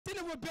in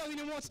a rebellion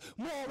and wants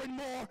more and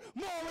more,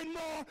 more and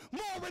more,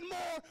 more and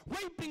more,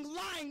 raping,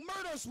 lying,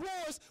 murders,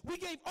 wars. We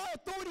gave our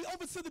authority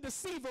over to the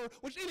deceiver,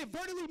 which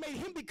inadvertently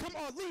made him become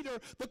our leader.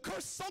 The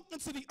curse sunk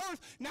into the earth,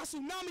 now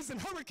tsunamis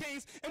and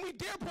hurricanes, and we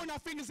dare point our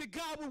fingers at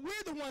God when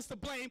we're the ones to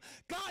blame.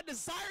 God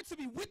desired to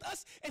be with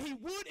us, and he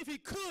would if he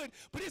could,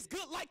 but his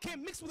good light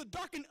can't mix with the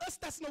dark in us.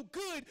 That's no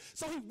good.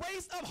 So he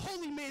raised up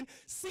holy men,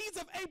 seeds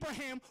of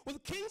Abraham,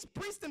 with kings,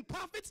 priests, and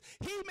prophets.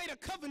 He made a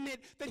covenant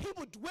that he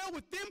would dwell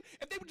with them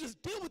if they would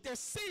just deal with their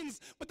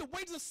sins. But the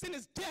wages of sin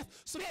is death,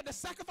 so they had to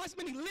sacrifice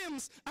many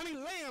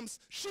lambs,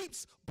 sheep,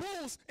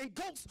 bulls, and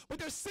goats. But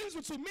their sins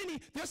were too many.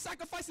 Their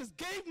sacrifices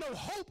gave no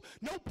hope,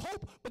 no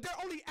pope, but their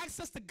only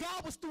access to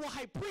God was through a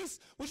high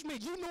priest, which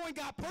meant you knowing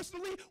God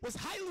personally was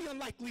highly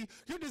unlikely.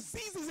 Your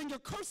diseases and your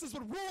curses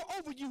would rule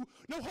over you.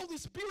 No Holy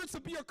Spirit to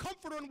be your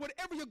comforter in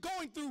whatever you're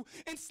going through.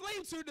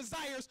 Enslaved to your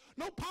desires.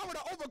 No power to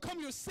overcome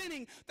your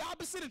sinning. The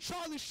opposite of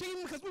Charlie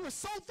Sheen, because we were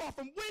so far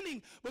from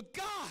winning. But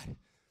God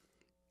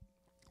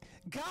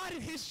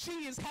and his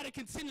genius had a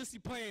contingency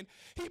plan.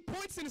 He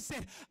points in and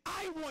said,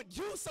 I want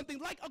you, something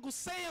like Uncle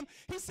Sam.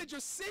 He said, your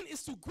sin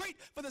is too great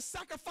for the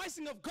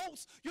sacrificing of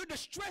goats. Your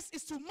distress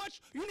is too much.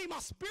 You need my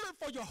spirit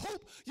for your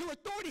hope. Your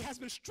authority has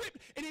been stripped,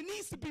 and it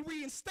needs to be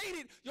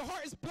reinstated. Your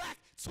heart is black,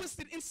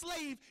 twisted,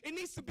 enslaved. It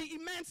needs to be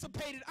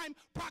emancipated. I'm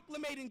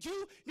proclamating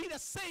you need a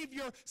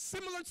savior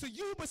similar to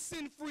you, but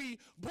sin-free,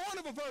 born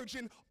of a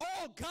virgin.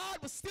 All God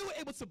was still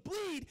able to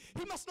bleed.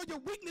 He must know your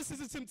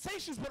weaknesses and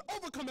temptations, but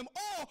overcome them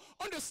all.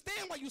 Understand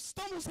why you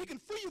stumble so he can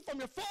free you from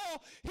your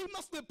fall. He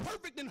must live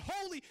perfect and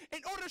holy in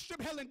order to strip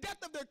hell and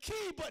death of their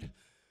key, but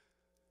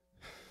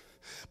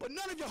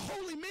none of your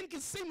holy men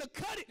can seem to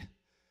cut it.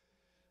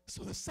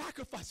 So the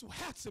sacrifice will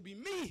have to be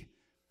me,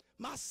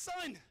 my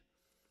son.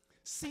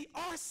 See,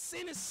 our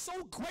sin is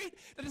so great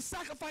that the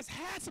sacrifice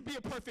had to be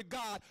a perfect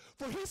God.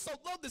 For he so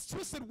loved this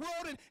twisted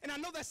world, and I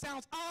know that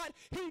sounds odd.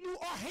 He knew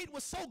our hate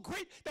was so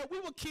great that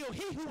we would kill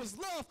he who was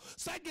loved.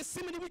 So at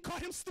Gethsemane, we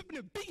caught him slipping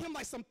and beat him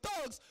like some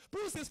thugs,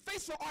 bruised his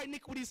face for our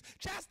iniquities,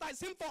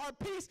 chastised him for our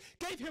peace,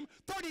 gave him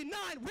 39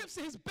 whips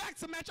in his back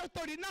to match our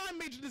 39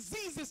 major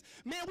diseases.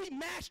 Man, we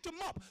mashed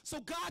him up. So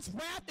God's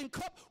wrath and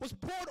cup was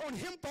poured on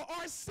him for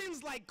our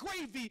sins like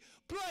gravy.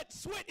 Blood,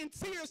 sweat, and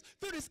tears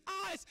filled his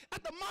eyes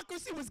at the mockery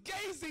he was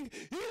gazing.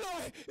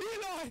 Eloi,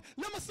 Eloi,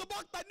 lama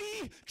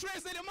sabachthani.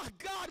 Translated, my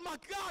God,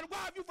 why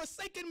have you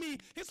forsaken me?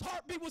 His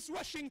heartbeat was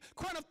rushing.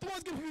 Crown of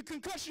thorns giving him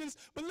concussions.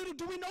 But little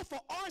do we know, for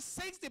our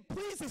sakes, it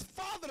pleased his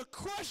father to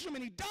crush him,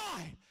 and he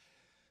died.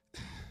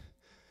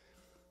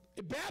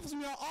 It baffles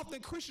me how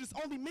often Christians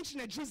only mention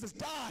that Jesus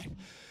died,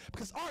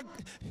 because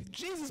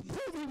Jesus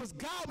proved he was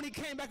God when he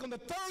came back on the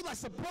third, like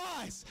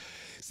surprise.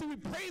 See, we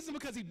praise him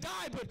because he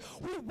died, but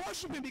we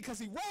worship him because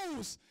he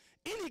rose.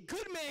 Any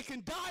good man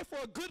can die for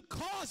a good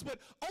cause, but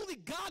only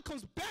God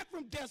comes back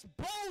from death's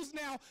blows.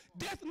 Now,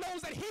 death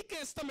knows that he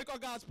can't stomach our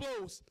God's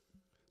blows.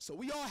 So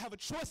we all have a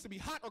choice to be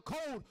hot or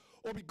cold,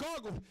 or be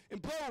gargled and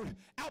blown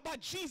out by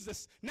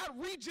Jesus. Not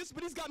Regis,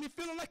 but he's got me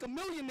feeling like a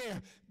millionaire.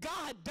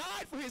 God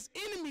died for his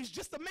enemies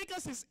just to make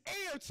us his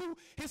heir to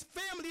his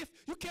family. If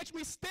you catch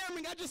me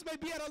stammering, I just may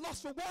be at a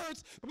loss for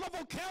words, but my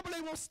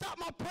vocabulary won't stop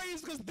my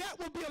praise, because that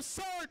would be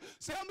absurd.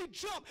 So help me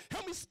jump,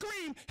 help me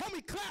scream, help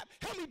me clap,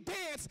 help me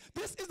dance.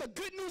 This is the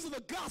good news of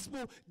the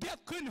gospel.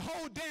 Death couldn't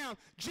hold down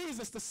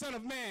Jesus, the Son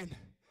of Man.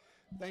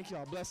 Thank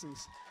y'all.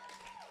 Blessings.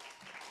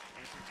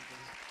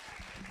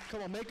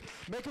 Come on, make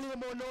a little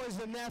more noise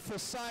than that for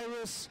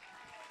Cyrus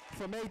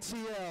from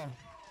ATL.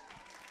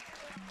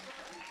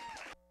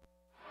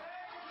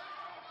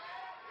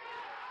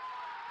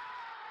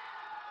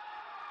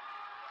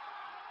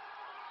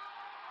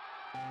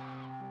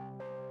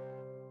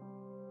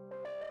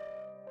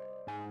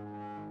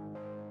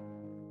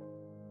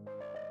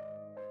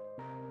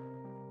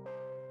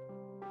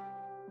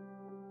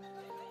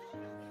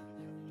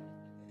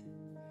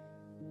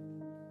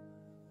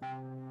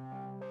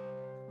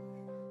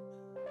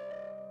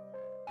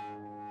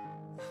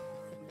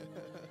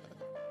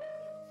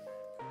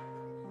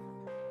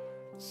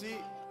 See,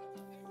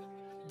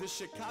 the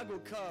Chicago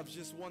Cubs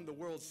just won the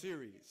World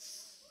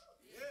Series.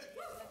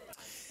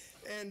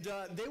 And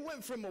they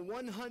went from a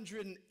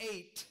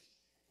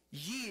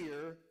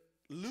 108-year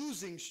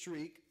losing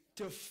streak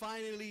to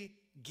finally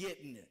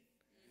getting it.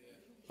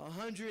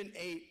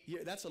 108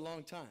 years, that's a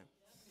long time.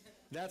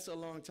 That's a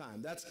long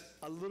time. That's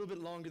a little bit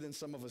longer than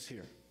some of us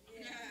here.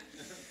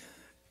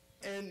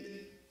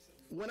 And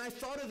when I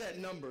thought of that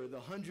number, the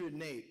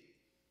 108,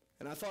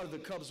 and I thought of the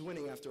Cubs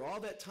winning after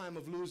all that time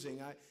of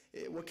losing,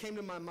 what came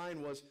to my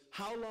mind was,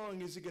 how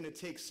long is it going to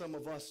take some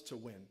of us to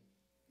win?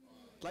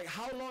 Like,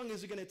 how long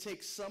is it going to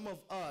take some of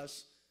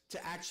us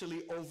to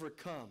actually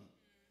overcome?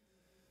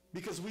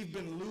 Because we've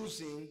been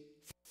losing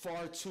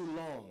far too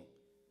long.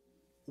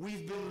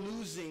 We've been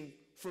losing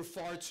for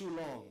far too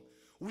long.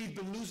 We've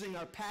been losing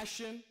our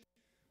passion.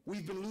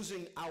 We've been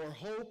losing our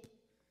hope.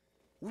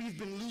 We've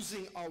been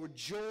losing our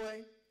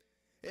joy.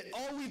 And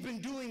all we've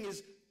been doing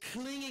is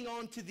clinging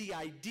on to the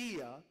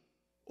idea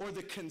or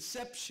the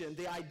conception,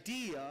 the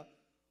idea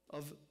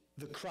of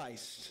the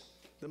Christ,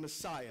 the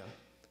Messiah,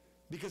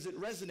 because it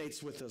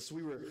resonates with us.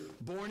 We were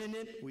born in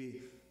it.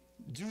 We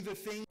do the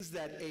things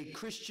that a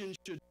Christian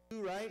should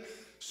do, right?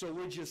 So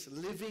we're just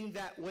living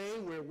that way,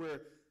 where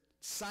we're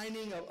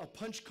signing a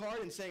punch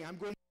card and saying, I'm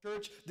going to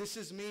church, this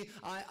is me,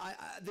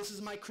 this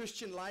is my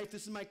Christian life,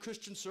 this is my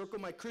Christian circle,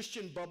 my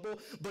Christian bubble,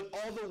 but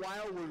all the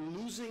while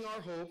we're losing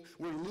our hope,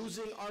 we're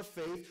losing our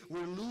faith,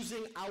 we're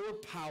losing our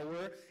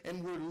power,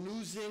 and we're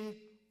losing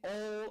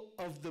all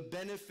of the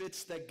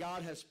benefits that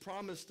God has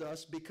promised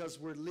us because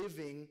we're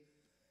living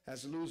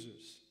as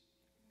losers.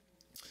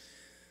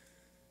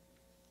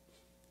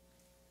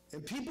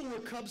 And people were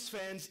Cubs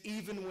fans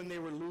even when they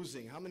were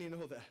losing. How many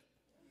know that?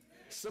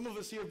 Some of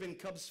us here have been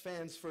Cubs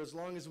fans for as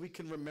long as we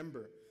can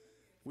remember.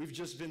 We've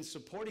just been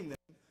supporting them.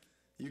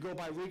 You go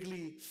by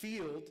Wrigley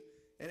Field,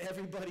 and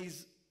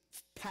everybody's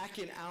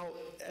packing out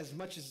as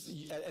much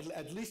as,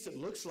 at least it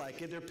looks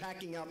like it. They're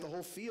packing out the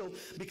whole field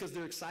because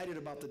they're excited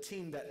about the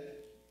team that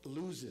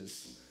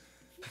loses.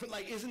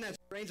 Like, isn't that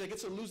strange? Like,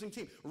 it's a losing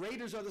team.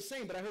 Raiders are the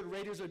same, but I heard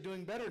Raiders are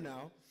doing better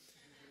now.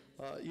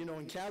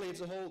 In Cali,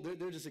 it's a whole,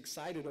 they're just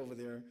excited over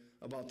there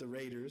about the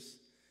Raiders.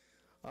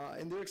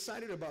 And they're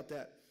excited about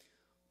that.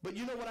 But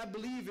you know what I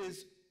believe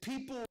is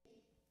people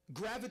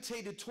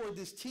gravitated toward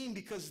this team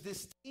because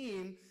this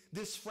team,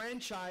 this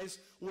franchise,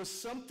 was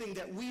something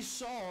that we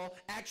saw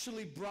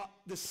actually brought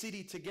the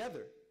city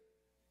together.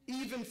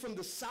 Even from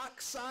the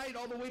Sox side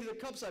all the way to the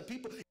Cubs side.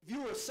 People, if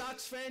you were a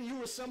Sox fan, you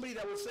were somebody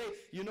that would say,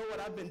 you know what,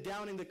 I've been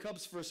down in the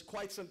Cubs for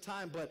quite some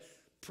time, but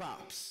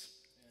props.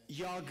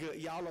 Y'all good,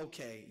 y'all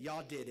okay,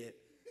 y'all did it.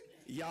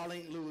 Y'all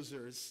ain't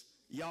losers.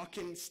 Y'all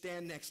can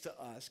stand next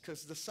to us,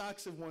 because the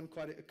Sox have won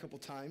quite a couple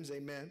times,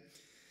 amen.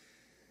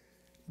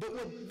 But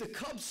what the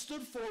Cubs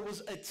stood for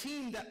was a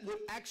team that would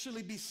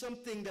actually be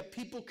something that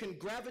people can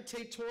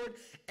gravitate toward,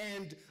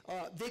 and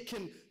they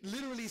can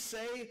literally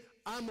say,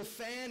 I'm a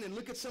fan, and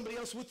look at somebody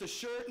else with a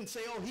shirt and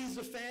say, oh, he's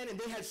a fan, and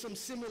they had some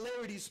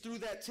similarities through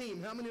that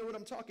team. How many know what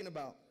I'm talking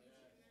about?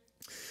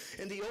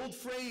 And the old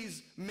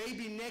phrase,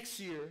 maybe next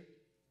year,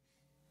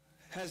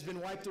 has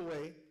been wiped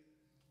away,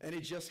 and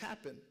it just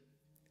happened.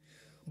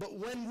 But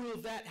when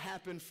will that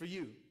happen for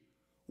you?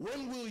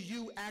 When will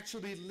you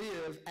actually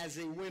live as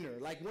a winner?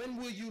 Like, when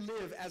will you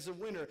live as a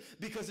winner?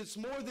 Because it's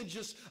more than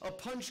just a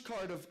punch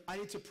card of, I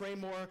need to pray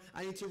more,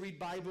 I need to read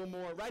Bible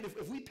more, right?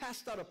 If we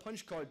passed out a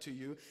punch card to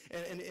you,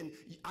 and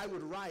I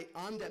would write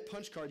on that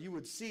punch card, you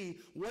would see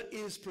what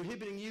is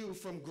prohibiting you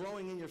from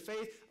growing in your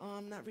faith. Oh,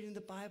 I'm not reading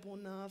the Bible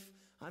enough.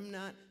 I'm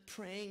not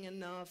praying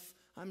enough.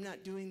 I'm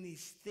not doing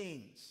these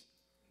things.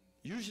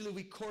 Usually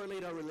we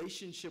correlate our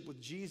relationship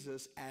with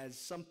Jesus as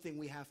something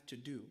we have to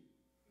do.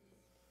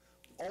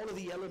 All of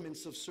the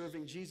elements of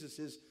serving Jesus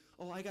is,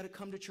 oh, I got to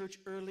come to church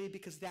early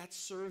because that's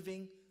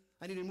serving.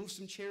 I need to move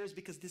some chairs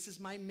because this is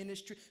my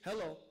ministry.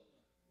 Hello.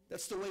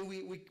 That's the way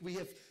we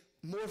have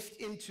morphed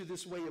into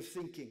this way of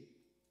thinking.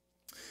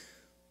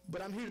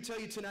 But I'm here to tell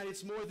you tonight,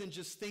 it's more than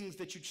just things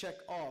that you check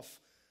off.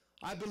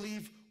 I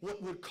believe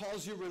what would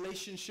cause your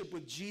relationship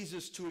with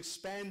Jesus to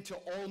expand to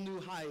all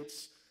new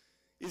heights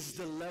is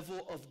the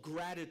level of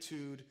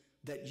gratitude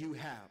that you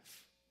have.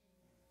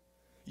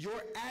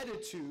 Your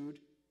attitude,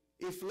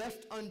 if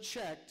left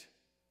unchecked,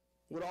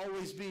 would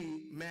always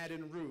be mad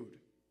and rude.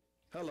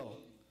 Hello.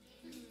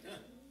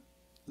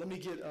 Let me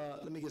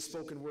get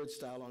spoken word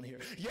style on here.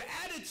 Your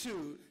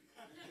attitude,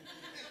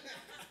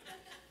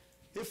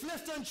 if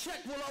left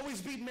unchecked, will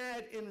always be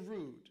mad and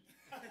rude.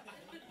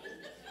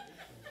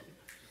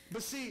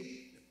 But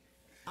see,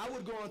 I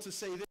would go on to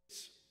say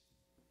this,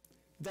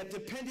 that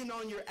depending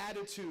on your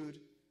attitude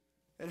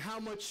and how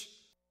much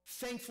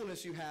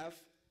thankfulness you have,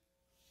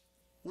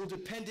 will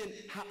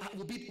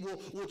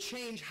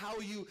change how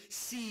you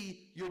see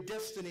your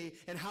destiny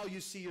and how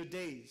you see your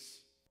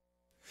days.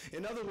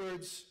 In other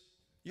words,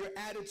 your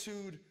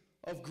attitude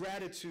of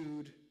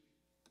gratitude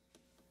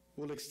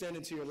will extend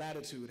into your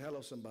latitude. Hello,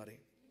 somebody.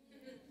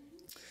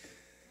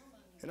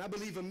 And I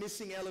believe a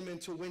missing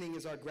element to winning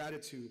is our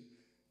gratitude.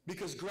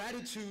 Because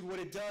gratitude, what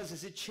it does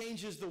is it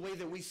changes the way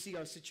that we see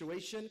our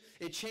situation.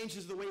 It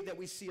changes the way that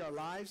we see our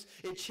lives.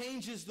 It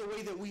changes the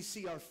way that we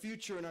see our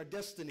future and our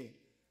destiny.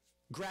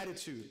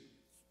 Gratitude.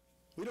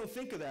 We don't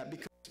think of that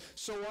because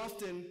so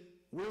often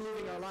we're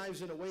living our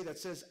lives in a way that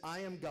says, I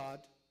am God.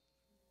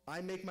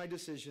 I make my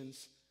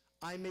decisions.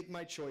 I make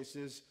my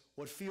choices.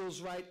 What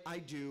feels right, I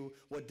do.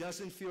 What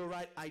doesn't feel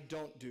right, I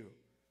don't do.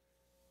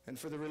 And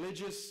for the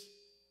religious,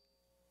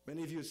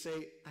 many of you would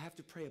say, I have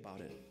to pray about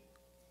it.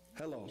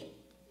 Hello.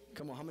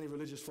 Come on, how many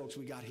religious folks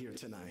we got here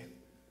tonight?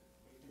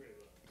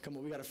 Come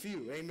on, we got a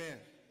few. Amen.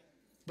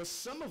 But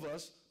some of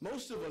us,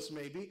 most of us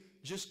maybe,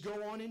 just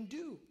go on and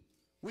do.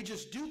 We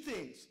just do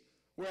things.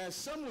 Whereas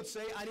some would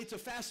say, I need to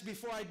fast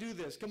before I do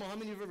this. Come on, how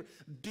many of you have ever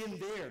been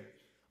there?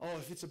 Oh,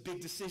 if it's a big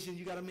decision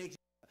you got to make,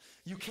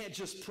 you can't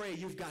just pray.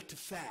 You've got to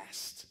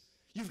fast.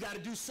 You've got to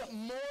do something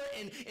more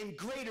and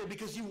greater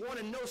because you want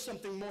to know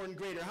something more and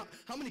greater.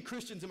 How many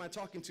Christians am I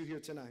talking to here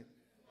tonight?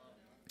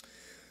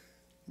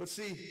 But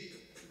see,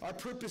 our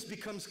purpose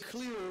becomes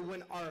clearer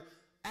when our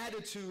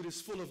attitude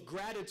is full of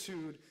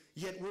gratitude,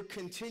 yet we're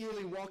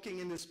continually walking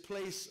in this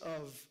place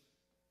of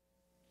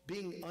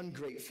being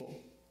ungrateful.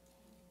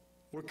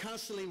 We're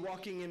constantly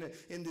walking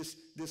in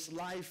this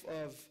life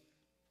of,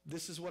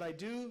 this is what I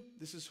do,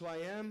 this is who I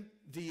am,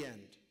 the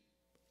end.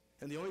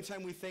 And the only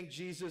time we thank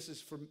Jesus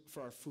is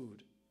for our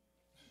food.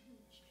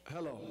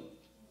 Hello.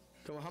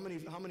 Come on,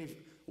 how many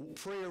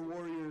prayer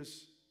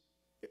warriors,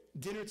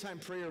 dinner time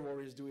prayer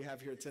warriors do we have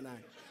here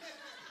tonight?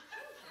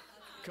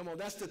 Come on,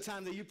 that's the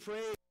time that you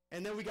pray.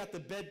 And then we got the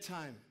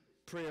bedtime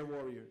prayer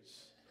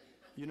warriors.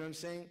 You know what I'm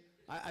saying?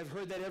 I've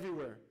heard that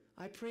everywhere.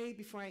 I pray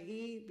before I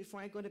eat,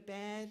 before I go to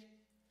bed.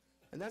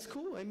 And that's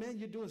cool, amen.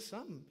 You're doing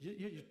something.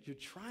 You're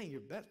trying your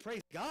best.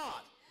 Praise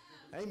God.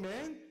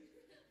 Amen.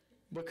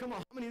 But come on,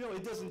 how many know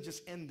it doesn't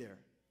just end there?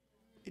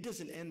 It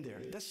doesn't end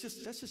there. That's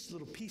just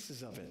little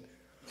pieces of it.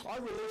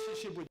 Our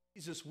relationship with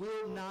Jesus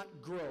will not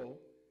grow,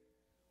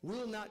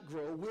 will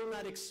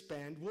not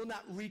expand, will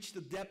not reach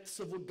the depths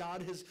of what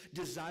God has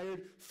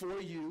desired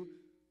for you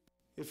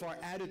if our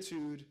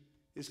attitude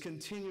is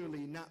continually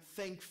not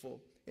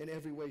thankful in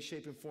every way,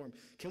 shape, and form.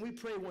 Can we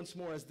pray once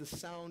more as the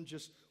sound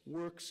just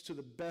works to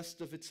the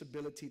best of its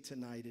ability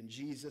tonight in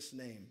Jesus'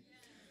 name?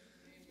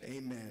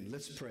 Amen.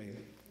 Let's pray.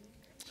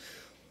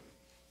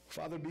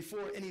 Father,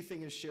 before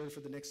anything is shared for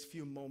the next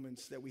few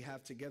moments that we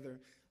have together,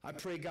 I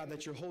pray, God,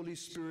 that your Holy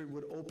Spirit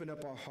would open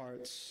up our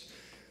hearts,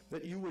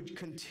 that you would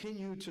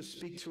continue to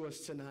speak to us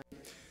tonight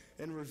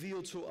and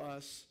reveal to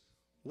us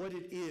what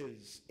it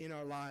is in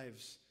our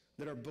lives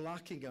that are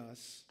blocking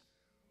us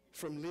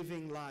from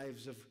living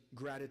lives of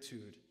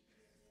gratitude.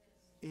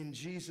 In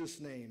Jesus'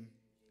 name,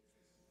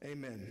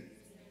 amen.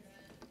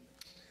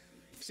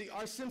 See,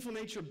 our sinful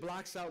nature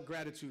blocks out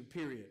gratitude,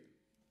 period.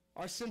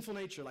 Our sinful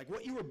nature, like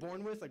what you were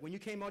born with, like when you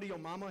came out of your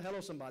mama,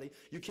 hello somebody,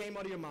 you came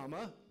out of your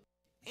mama,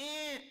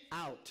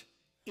 out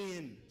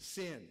in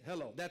sin.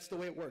 Hello, that's the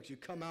way it works. You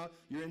come out,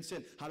 you're in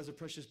sin. How does a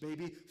precious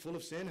baby full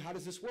of sin, how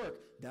does this work?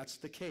 That's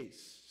the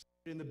case.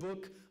 In the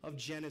book of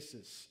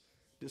Genesis,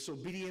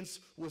 disobedience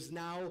was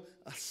now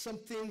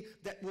something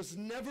that was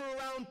never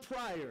around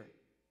prior.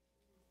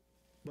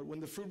 But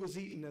when the fruit was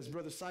eaten, as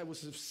Brother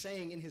Cyrus was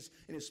saying in his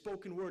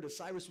spoken word, as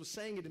Cyrus was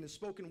saying it in his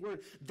spoken word,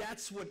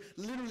 that's what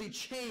literally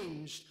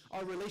changed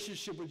our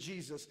relationship with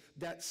Jesus.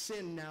 That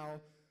sin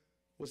now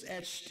was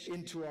etched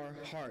into our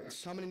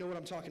hearts. How many know what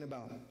I'm talking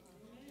about?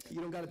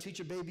 You don't got to teach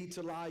a baby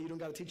to lie. You don't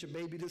got to teach a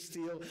baby to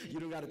steal. You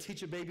don't got to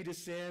teach a baby to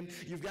sin.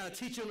 You've got to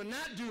teach them to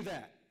not do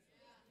that.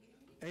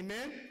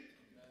 Amen?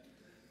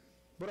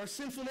 But our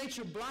sinful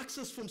nature blocks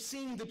us from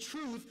seeing the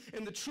truth,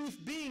 and the truth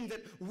being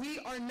that we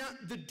are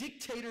not the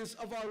dictators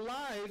of our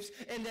lives,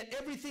 and that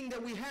everything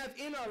that we have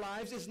in our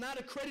lives is not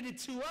accredited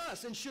to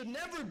us and should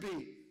never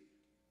be.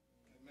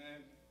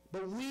 Amen.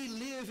 But we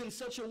live in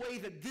such a way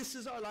that this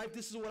is our life,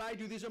 this is what I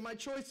do, these are my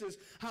choices.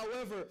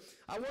 However,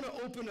 I want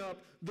to open up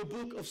the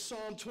book of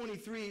Psalm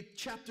 23,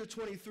 chapter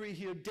 23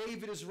 here.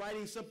 David is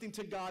writing something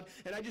to God,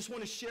 and I just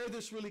want to share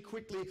this really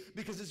quickly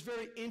because it's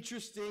very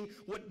interesting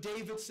what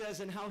David says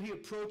and how he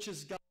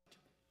approaches God.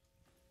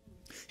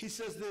 He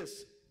says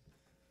this,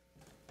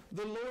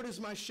 "The Lord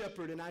is my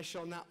shepherd, and I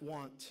shall not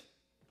want.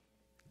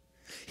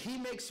 He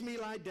makes me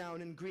lie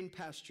down in green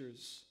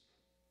pastures.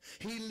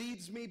 He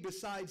leads me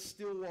beside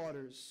still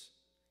waters.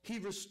 He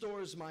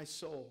restores my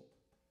soul.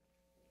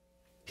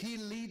 He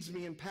leads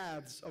me in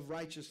paths of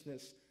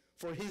righteousness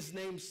for his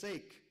name's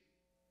sake.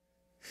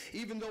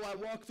 Even though I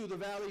walk through the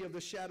valley of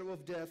the shadow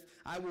of death,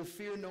 I will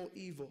fear no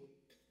evil,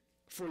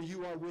 for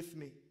you are with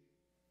me.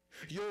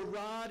 Your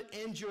rod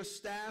and your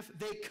staff,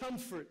 they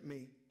comfort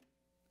me.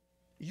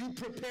 You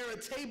prepare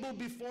a table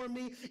before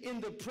me in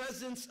the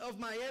presence of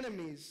my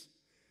enemies.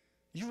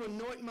 You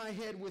anoint my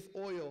head with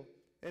oil,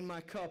 and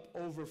my cup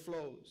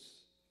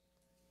overflows.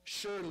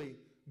 Surely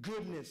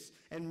goodness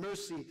and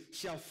mercy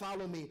shall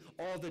follow me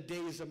all the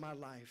days of my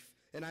life,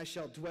 and I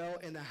shall dwell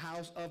in the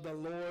house of the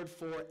Lord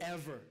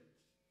forever."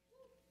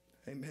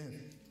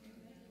 Amen.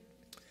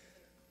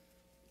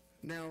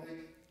 Now,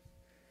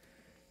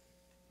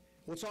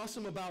 what's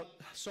awesome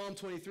about Psalm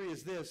 23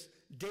 is this.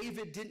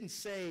 David didn't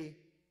say,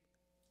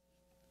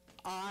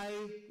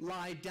 "I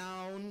lie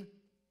down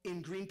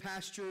in green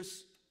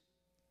pastures.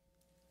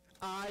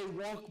 I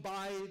walk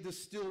by the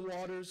still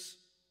waters.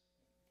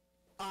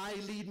 I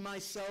lead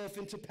myself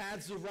into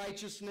paths of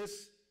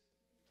righteousness."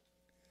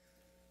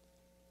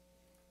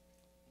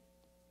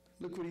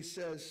 Look what he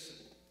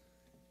says.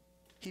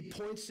 He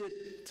points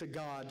it to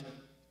God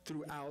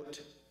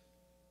throughout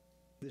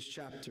this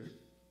chapter.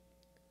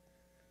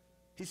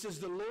 He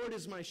says, "The Lord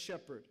is my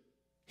shepherd.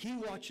 He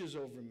watches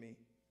over me.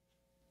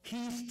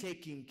 He's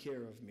taking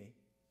care of me."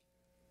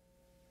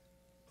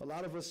 A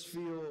lot of us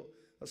feel,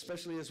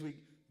 especially as we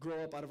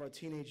grow up out of our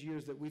teenage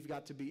years, that we've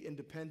got to be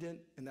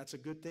independent, and that's a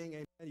good thing.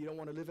 Amen. You don't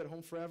want to live at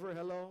home forever.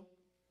 Hello?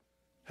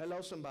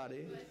 Hello,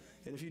 somebody.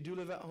 And if you do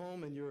live at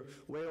home and you're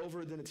way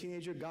over than a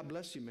teenager, God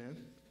bless you,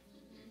 man.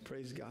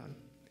 Praise God.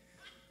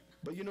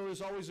 But you know,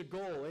 there's always a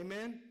goal.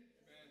 Amen?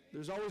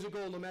 There's always a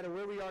goal. No matter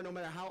where we are, no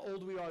matter how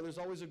old we are, there's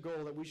always a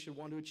goal that we should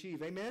want to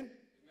achieve. Amen?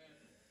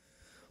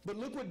 But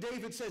look what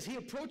David says. He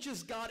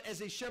approaches God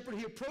as a shepherd.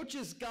 He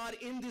approaches God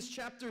in this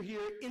chapter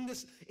here, in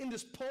this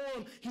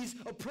poem. He's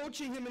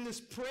approaching him in this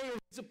prayer.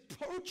 He's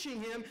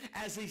approaching him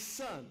as a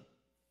son.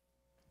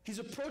 He's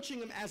approaching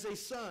him as a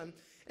son,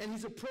 and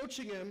he's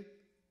approaching him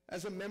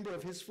as a member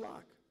of his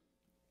flock.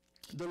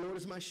 The Lord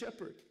is my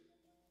shepherd.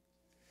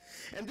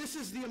 And this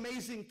is the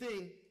amazing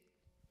thing,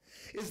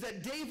 is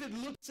that David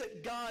looks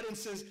at God and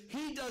says,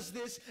 he does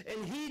this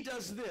and he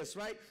does this,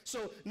 right?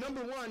 So,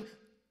 number one,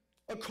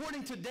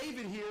 according to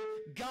David here,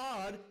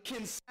 God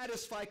can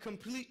satisfy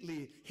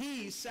completely.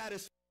 He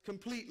satisfies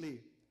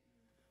completely.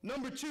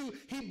 Number two,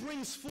 he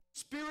brings full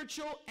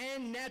spiritual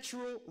and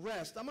natural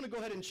rest. I'm going to go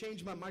ahead and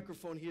change my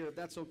microphone here, if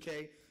that's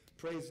okay.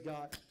 Praise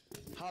God.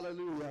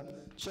 Hallelujah.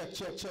 Check,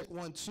 check, check.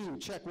 1, 2.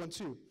 Check, 1,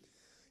 2.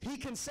 He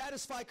can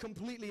satisfy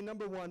completely,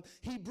 number one.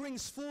 He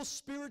brings full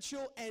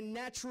spiritual and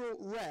natural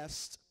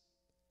rest.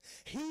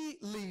 He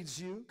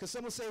leads you. Because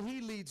someone say he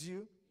leads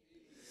you.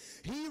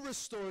 He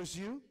restores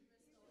you.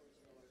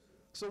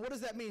 So what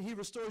does that mean, he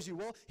restores you?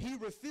 Well, he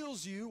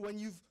refills you when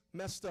you've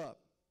messed up.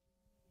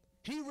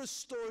 He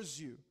restores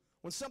you.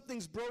 When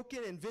something's broken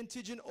and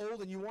vintage and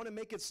old and you want to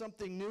make it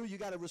something new, you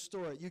got to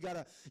restore it. You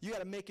got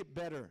to make it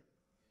better.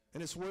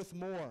 And it's worth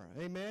more.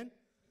 Amen?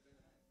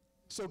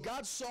 So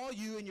God saw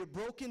you in your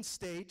broken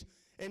state,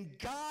 and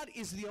God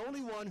is the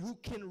only one who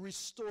can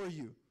restore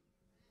you.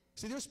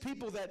 See, there's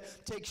people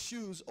that take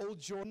shoes, old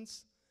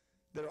Jordans,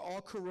 that are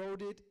all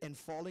corroded and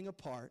falling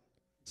apart.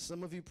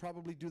 Some of you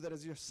probably do that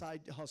as your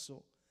side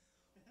hustle.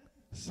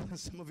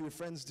 Some of your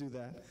friends do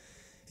that.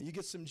 And you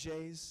get some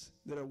J's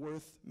that are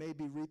worth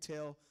maybe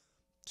retail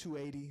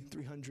 $280,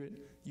 $300.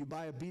 You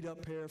buy a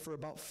beat-up pair for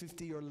about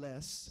 $50 or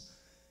less.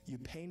 You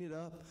paint it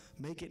up,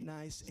 make it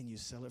nice, and you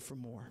sell it for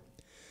more.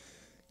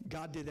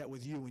 God did that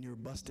with you when you were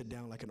busted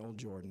down like an old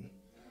Jordan.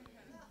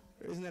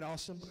 Isn't that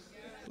awesome?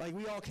 Like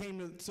we all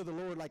came to the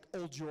Lord like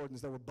old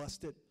Jordans that were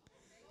busted.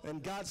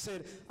 And God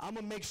said, I'm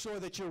going to make sure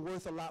that you're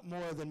worth a lot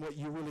more than what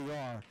you really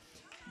are,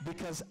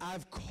 because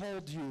I've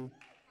called you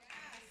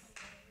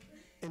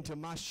into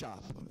my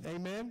shop.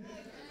 Amen?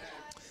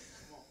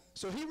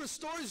 So he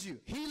restores you.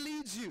 He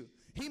leads you.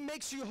 He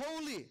makes you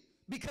holy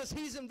because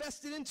he's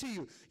invested into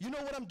you. You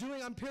know what I'm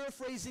doing? I'm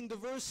paraphrasing the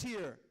verse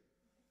here.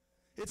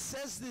 It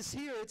says this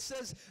here. It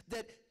says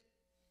that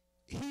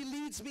he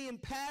leads me in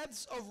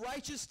paths of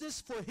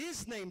righteousness for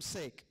his name's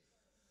sake.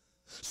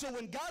 So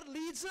when God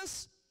leads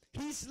us,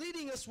 he's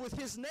leading us with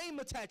his name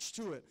attached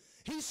to it.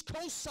 He's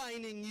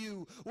co-signing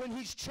you when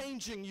he's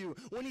changing you,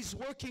 when he's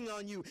working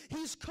on you.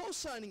 He's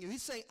co-signing you.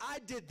 He's saying, I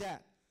did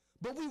that.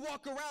 But we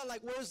walk around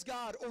like, where's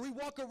God? Or we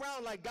walk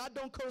around like, God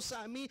don't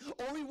co-sign me.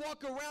 Or we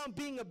walk around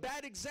being a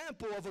bad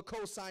example of a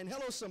co-sign.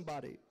 Hello,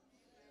 somebody.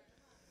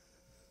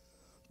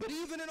 But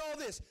even in all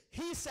this,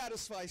 he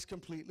satisfies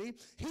completely.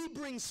 He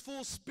brings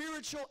full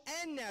spiritual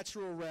and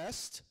natural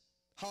rest.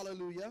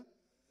 Hallelujah.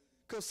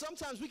 Because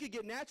sometimes we could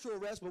get natural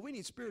rest, but we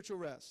need spiritual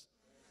rest.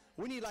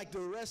 We need like the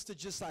rest to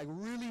just like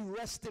really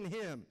rest in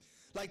him.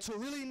 Like to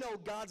really know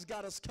God's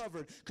got us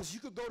covered. Because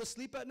you could go to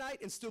sleep at night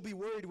and still be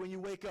worried when you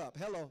wake up.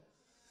 Hello.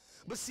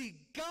 But see,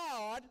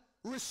 God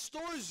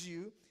restores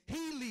you.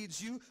 He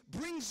leads you,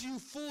 brings you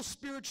full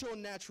spiritual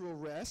and natural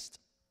rest.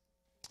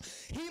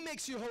 He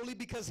makes you holy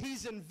because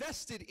he's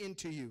invested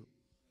into you.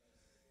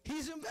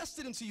 He's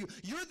invested into you.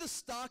 You're the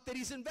stock that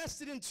he's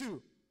invested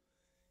into.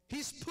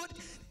 He's put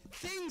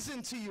things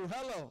into you.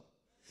 Hello.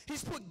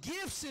 He's put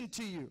gifts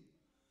into you.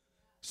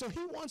 So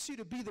he wants you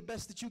to be the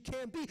best that you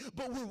can be.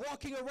 But we're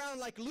walking around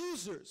like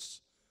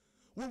losers.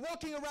 We're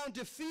walking around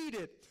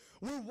defeated.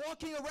 We're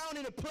walking around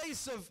in a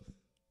place of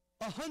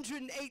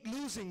 108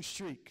 losing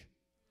streak.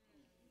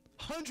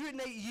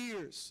 108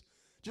 years.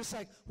 Just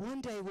like,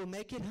 one day we'll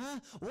make it, huh?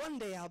 One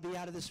day I'll be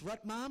out of this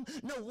rut, Mom.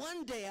 No,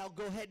 one day I'll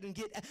go ahead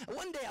and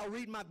one day I'll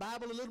read my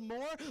Bible a little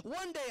more.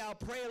 One day I'll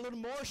pray a little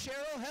more.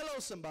 Cheryl, hello,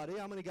 somebody.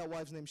 How many got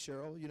wives named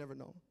Cheryl? You never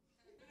know.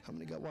 How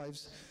many got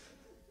wives?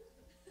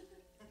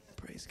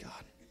 Praise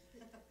God.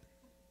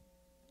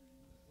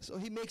 So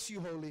he makes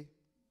you holy.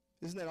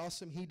 Isn't that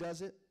awesome? He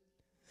does it.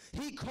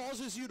 He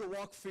causes you to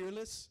walk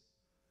fearless.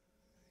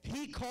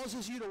 He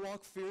causes you to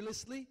walk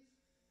fearlessly.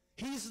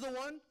 He's the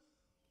one.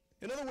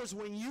 In other words,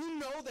 when you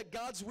know that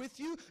God's with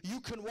you, you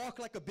can walk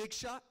like a big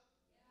shot.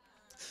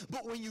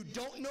 But when you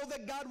don't know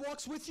that God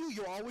walks with you,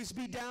 you'll always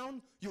be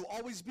down. You'll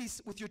always be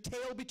with your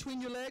tail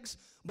between your legs.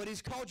 But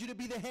he's called you to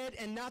be the head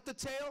and not the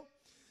tail.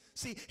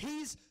 See,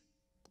 he's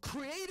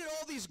created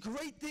all these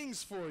great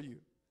things for you.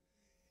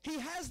 He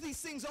has these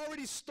things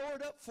already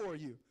stored up for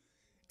you.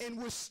 And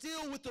we're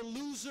still with the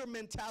loser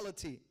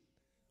mentality.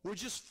 We're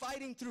just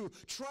fighting through,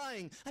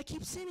 trying. I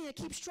keep sinning. I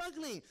keep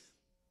struggling.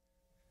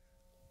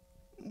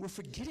 We're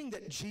forgetting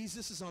that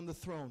Jesus is on the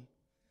throne.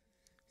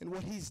 And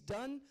what he's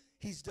done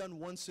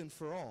once and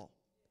for all.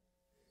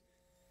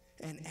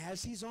 And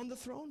as he's on the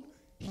throne,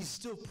 he's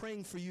still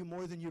praying for you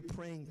more than you're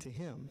praying to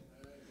him.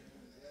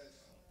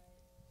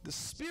 The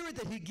spirit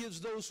that he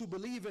gives those who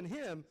believe in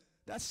him,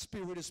 that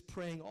spirit is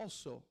praying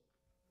also.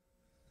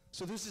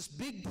 So there's this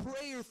big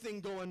prayer thing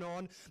going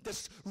on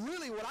that's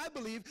really what I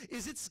believe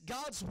is it's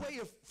God's way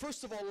of,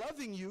 first of all,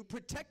 loving you,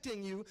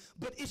 protecting you,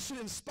 but it should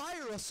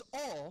inspire us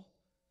all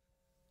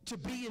to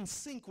be in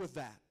sync with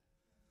that.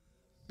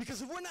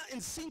 Because if we're not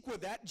in sync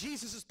with that,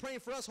 Jesus is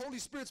praying for us, Holy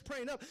Spirit's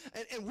praying up,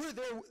 and we're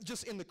there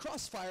just in the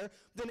crossfire,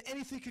 then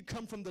anything could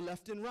come from the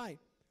left and right.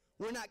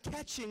 We're not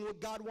catching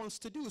what God wants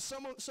to do. So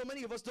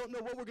many of us don't know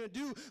what we're going to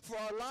do for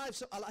our lives.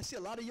 So I see a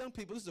lot of young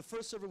people. This is the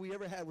first server we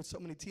ever had with so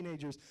many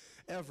teenagers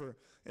ever,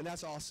 and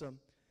that's awesome.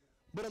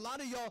 But a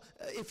lot of y'all,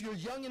 if you're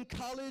young in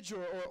college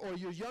or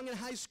you're young in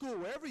high school,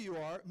 wherever you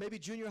are, maybe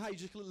junior high,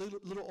 you're just a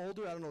little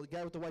older. I don't know, the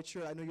guy with the white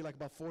shirt, I know you're like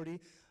about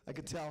 40. I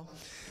could tell.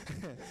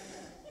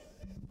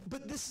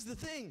 But this is the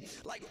thing.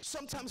 Like,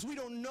 sometimes we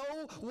don't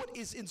know what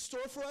is in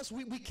store for us.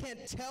 We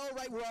can't tell,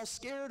 right? We're all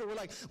scared, or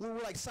we're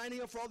like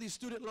signing up for all these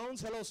student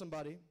loans. Hello,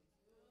 somebody.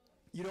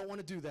 You don't want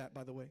to do that,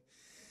 by the way.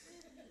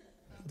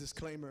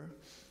 Disclaimer.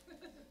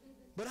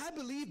 But I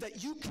believe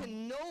that you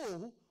can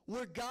know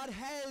where God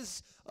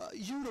has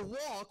you to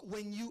walk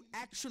when you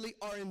actually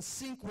are in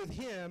sync with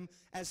Him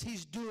as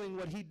He's doing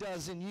what He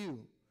does in you.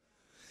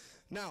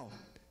 Now,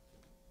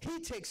 He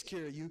takes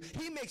care of you.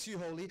 He makes you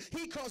holy.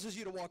 He causes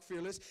you to walk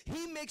fearless.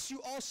 He makes you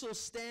also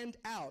stand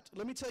out.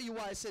 Let me tell you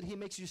why I said He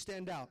makes you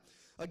stand out.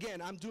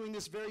 Again, I'm doing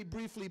this very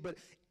briefly, but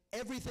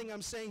everything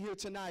I'm saying here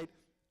tonight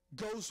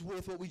goes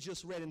with what we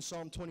just read in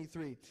Psalm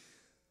 23.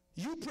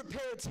 You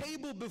prepare a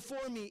table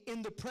before me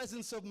in the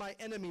presence of my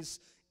enemies,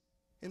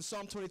 in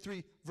Psalm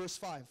 23, verse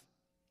 5.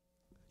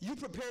 You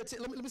prepare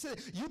let me say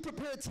that. You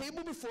prepare a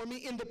table before me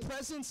in the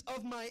presence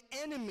of my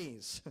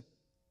enemies.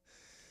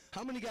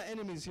 How many got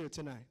enemies here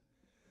tonight?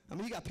 I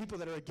mean, you got people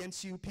that are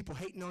against you, people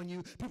hating on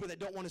you, people that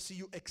don't want to see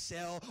you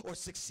excel or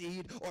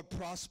succeed or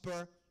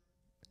prosper.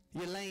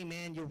 You're lame,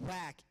 man. You're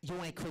whack. You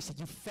ain't Christian.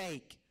 You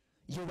fake.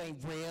 You ain't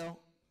real.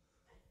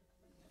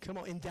 Come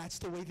on, and that's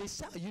the way they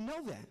sound. You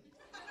know that.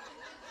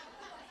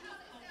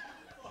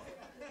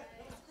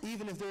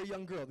 Even if they're a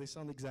young girl, they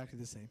sound exactly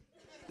the same.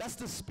 That's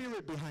the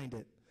spirit behind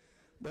it.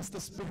 That's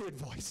the spirit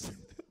voice.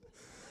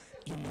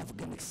 You're never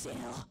going to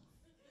excel.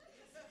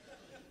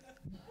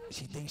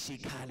 She thinks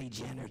she's Kylie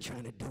Jenner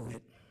trying to do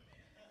it.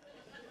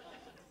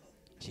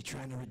 She's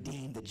trying to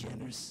redeem the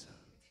Jenners.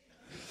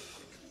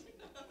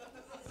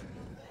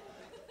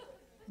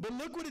 But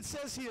look what it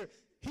says here.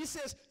 He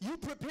says, you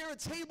prepare a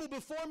table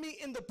before me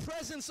in the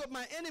presence of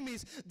my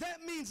enemies.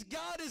 That means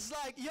God is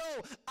like, yo,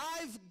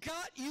 I've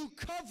got you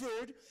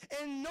covered,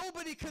 and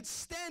nobody could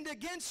stand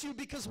against you,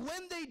 because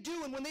when they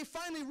do and when they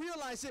finally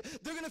realize it,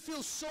 they're going to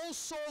feel so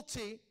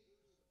salty.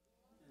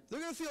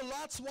 They're going to feel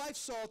Lot's wife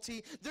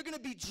salty. They're going to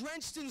be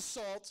drenched in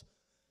salt,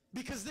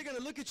 because they're going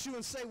to look at you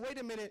and say, wait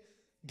a minute,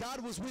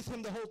 God was with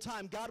him the whole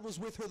time. God was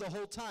with her the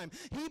whole time.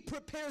 He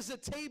prepares a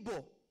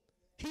table.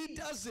 He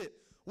does it.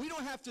 We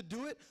don't have to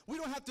do it. We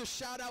don't have to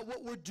shout out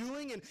what we're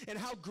doing and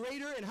how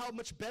greater and how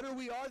much better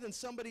we are than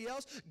somebody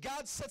else.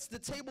 God sets the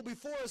table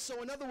before us.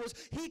 So in other words,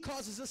 he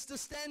causes us to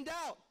stand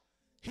out.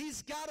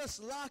 He's got us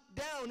locked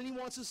down, and he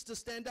wants us to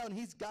stand out, and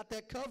he's got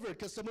that covered.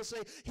 Because someone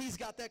say, he's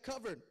got that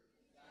covered.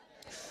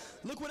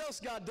 Look what else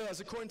God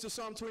does according to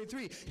Psalm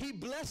 23. He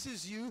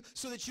blesses you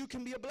so that you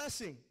can be a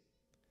blessing.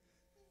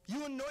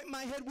 You anoint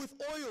my head with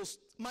oils.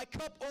 My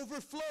cup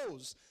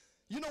overflows.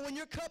 You know, when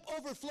your cup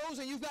overflows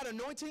and you've got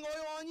anointing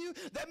oil on you,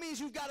 that means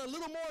you've got a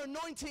little more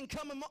anointing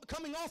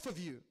coming off of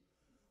you.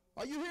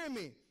 Are you hearing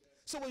me?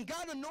 So when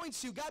God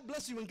anoints you, God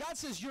blesses you. When God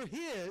says you're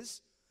his,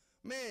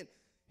 man,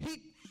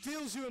 he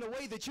fills you in a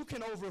way that you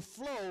can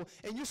overflow,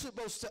 and you're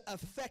supposed to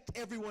affect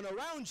everyone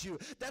around you.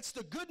 That's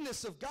the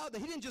goodness of God, that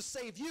he didn't just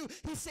save you.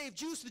 He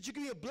saved you so that you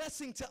can be a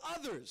blessing to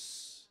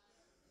others.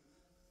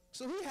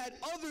 So he had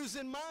others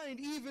in mind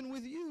even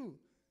with you,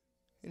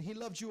 and he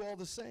loved you all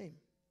the same.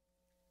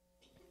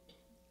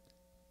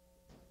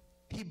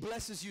 He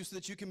blesses you so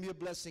that you can be a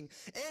blessing.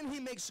 And he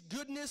makes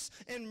goodness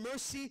and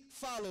mercy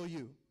follow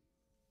you.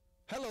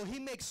 Hello, he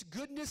makes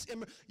goodness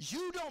and mercy.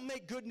 You don't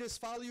make goodness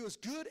follow you as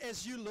good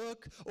as you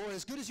look, or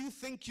as good as you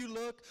think you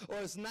look, or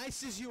as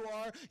nice as you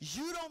are.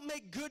 You don't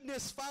make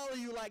goodness follow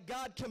you like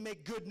God can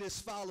make goodness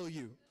follow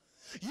you.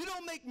 You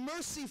don't make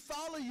mercy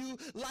follow you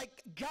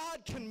like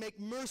God can make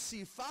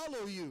mercy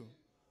follow you.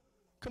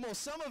 Come on,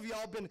 some of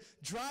y'all been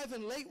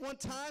driving late one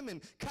time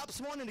and cops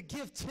wanted to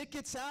give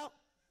tickets out.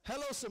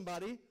 Hello,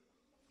 somebody.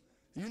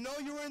 You know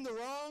you were in the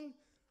wrong,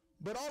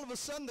 but all of a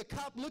sudden the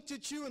cop looked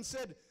at you and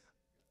said,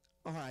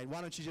 all right,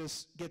 why don't you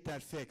just get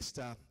that fixed?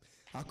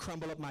 I'll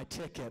crumble up my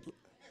ticket.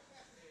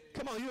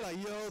 Come on, you're like,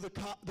 yo, the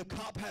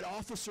cop had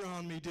officer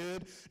on me,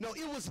 dude. No,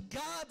 it was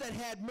God that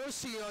had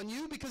mercy on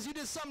you because you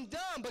did something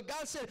dumb. But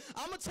God said,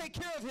 I'm going to take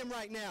care of him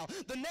right now.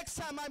 The next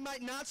time I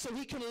might not, so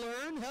he can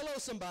learn. Hello,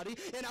 somebody.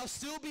 And I'll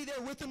still be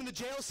there with him in the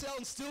jail cell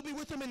and still be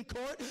with him in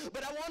court.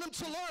 But I want him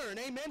to learn,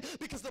 amen?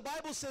 Because the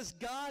Bible says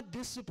God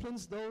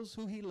disciplines those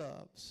who he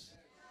loves.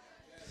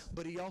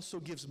 But he also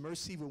gives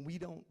mercy when we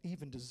don't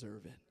even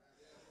deserve it.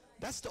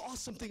 That's the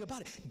awesome thing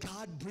about it.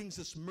 God brings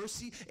us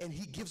mercy, and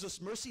he gives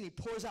us mercy, and he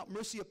pours out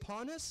mercy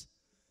upon us.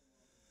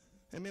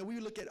 And man, we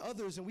look at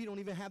others, and we don't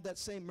even have that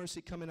same mercy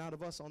coming out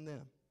of us on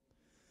them.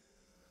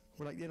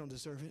 We're like, they don't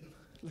deserve it.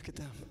 Look at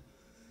them.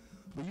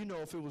 But you know,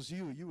 if it was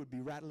you, you would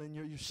be rattling,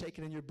 you're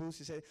shaking in your boots.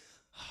 You say,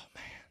 oh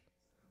man,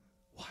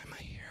 why am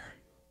I here?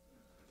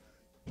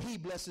 he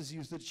blesses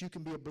you so that you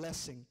can be a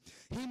blessing.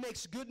 He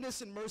makes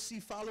goodness and mercy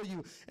follow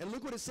you. And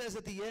look what it says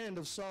at the end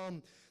of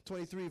Psalm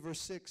 23,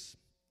 verse 6.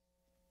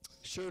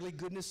 Surely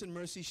goodness and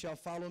mercy shall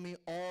follow me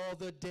all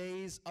the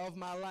days of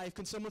my life.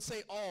 Can someone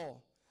say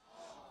all?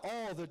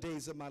 All the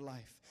days of my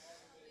life.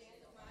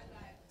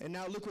 And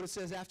now look what it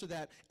says after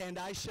that. And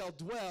I shall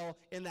dwell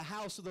in the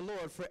house of the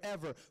Lord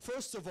forever.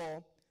 First of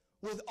all,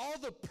 with all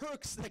the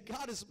perks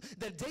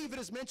that David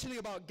is mentioning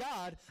about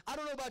God, I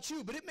don't know about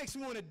you, but it makes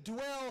me want to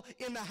dwell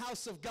in the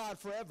house of God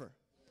forever.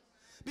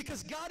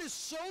 Because God is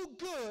so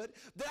good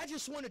that I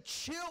just want to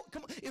chill.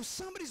 Come on, if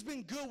somebody's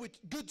been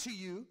good to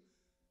you,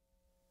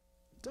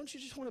 don't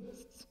you just want to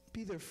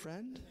be their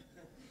friend?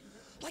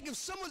 Like if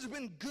someone's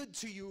been good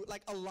to you,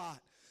 like a lot,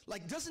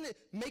 like doesn't it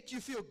make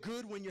you feel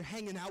good when you're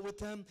hanging out with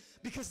them?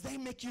 Because they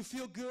make you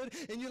feel good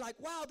and you're like,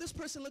 wow, this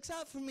person looks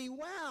out for me,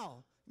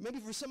 wow. Maybe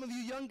for some of you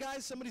young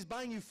guys, somebody's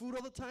buying you food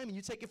all the time and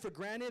you take it for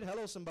granted.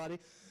 Hello, somebody.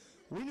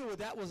 We knew what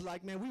that was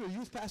like, man. We were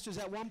youth pastors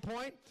at one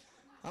point.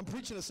 I'm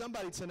preaching to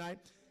somebody tonight.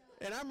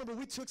 And I remember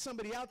we took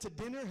somebody out to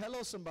dinner.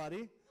 Hello,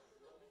 somebody.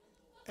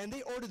 And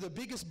they ordered the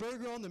biggest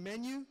burger on the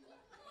menu.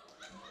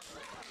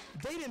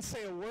 They didn't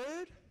say a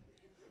word.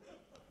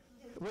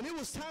 When it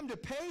was time to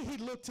pay,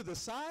 he'd look to the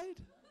side.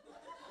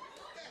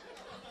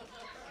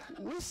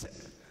 We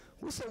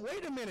said,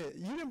 wait a minute,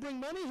 you didn't bring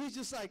money? He's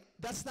just like,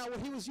 that's not what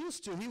he was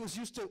used to. He was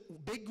used to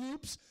big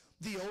groups.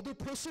 The older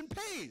person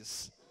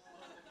pays.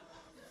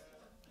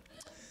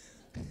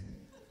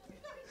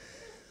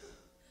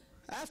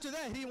 After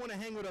that, he didn't want to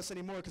hang with us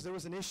anymore because there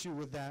was an issue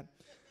with that.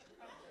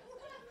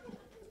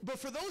 But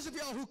for those of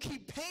y'all who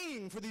keep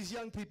paying for these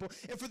young people,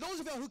 and for those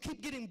of y'all who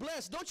keep getting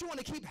blessed, don't you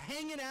want to keep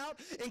hanging out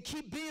and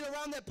keep being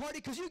around that party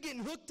because you're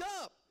getting hooked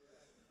up?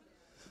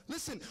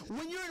 Listen,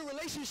 when you're in a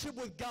relationship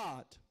with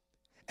God,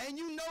 and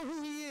you know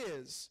who he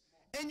is,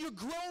 and you're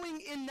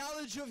growing in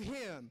knowledge of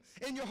him,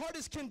 and your heart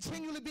is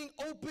continually being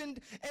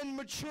opened and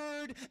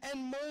matured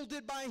and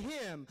molded by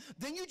him,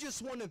 then you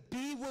just want to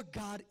be where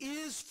God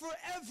is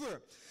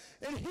forever.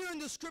 And here in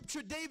the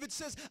scripture, David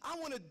says, I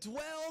want to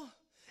dwell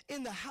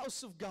in the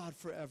house of God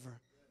forever.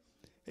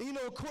 And you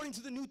know, according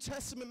to the New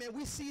Testament, man,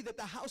 we see that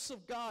the house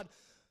of God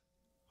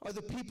are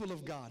the people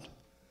of God.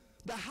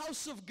 The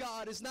house of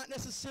God is not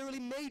necessarily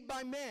made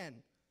by man,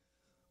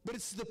 but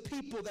it's the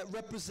people that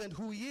represent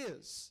who he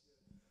is.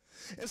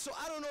 And so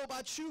I don't know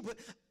about you, but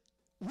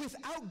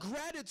without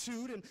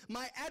gratitude and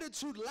my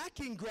attitude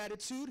lacking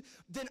gratitude,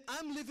 then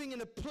I'm living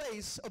in a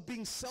place of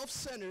being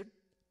self-centered,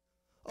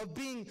 of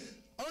being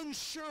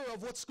unsure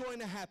of what's going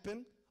to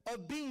happen,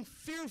 of being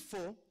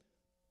fearful,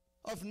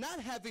 of not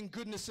having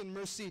goodness and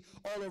mercy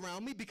all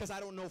around me because I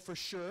don't know for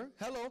sure.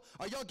 Hello?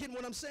 Are y'all getting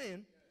what I'm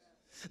saying?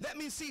 That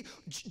means, see,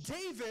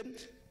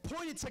 David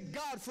pointed to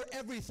God for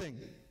everything.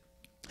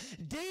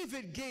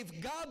 David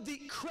gave God the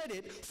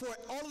credit for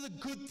all of the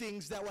good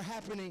things that were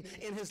happening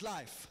in his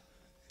life.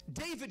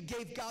 David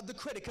gave God the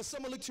credit. Because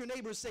someone look to your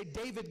neighbor and say,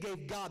 David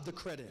gave God the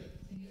credit.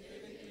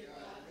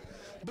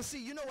 But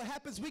see, you know what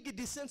happens? We get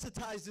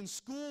desensitized in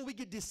school. We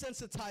get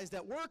desensitized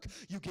at work.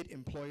 You get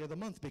employee of the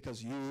month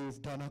because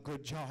you've done a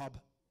good job.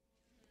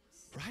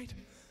 Right?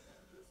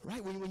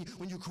 Right?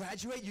 When you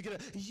graduate,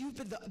 you're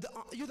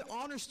the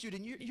honor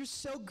student. You're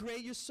so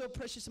great. You're so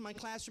precious in my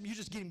classroom. You're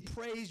just getting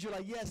praised. You're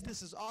like, yes,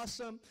 this is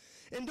awesome.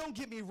 And don't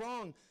get me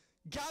wrong.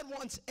 God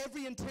wants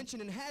every intention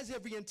and has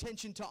every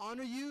intention to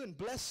honor you and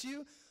bless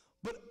you.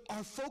 But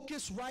our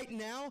focus right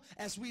now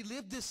as we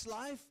live this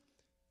life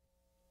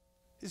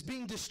is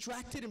being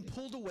distracted and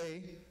pulled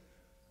away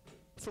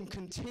from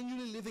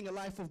continually living a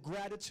life of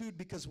gratitude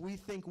because we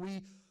think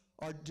we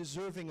are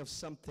deserving of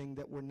something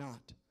that we're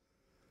not.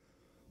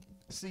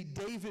 See,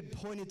 David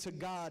pointed to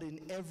God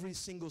in every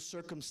single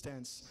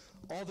circumstance.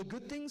 All the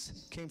good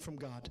things came from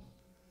God.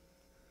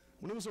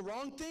 When it was a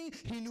wrong thing,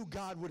 he knew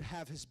God would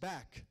have his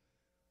back.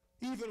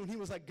 Even when he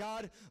was like,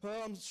 God,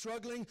 I'm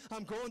struggling,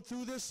 I'm going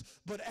through this.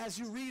 But as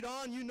you read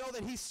on, you know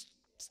that he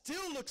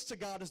still looks to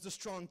God as the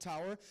strong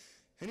tower.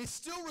 And he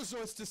still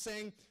resorts to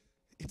saying,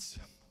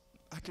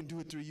 I can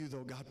do it through you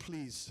though, God,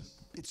 please.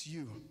 It's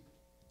you.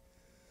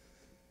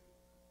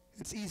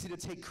 It's easy to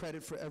take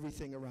credit for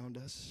everything around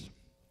us.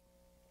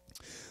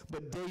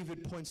 But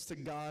David points to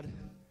God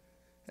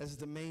as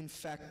the main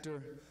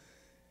factor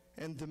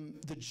and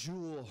the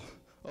jewel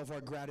of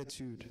our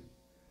gratitude.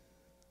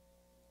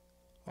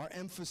 Our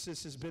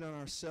emphasis has been on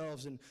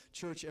ourselves. And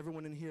church,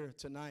 everyone in here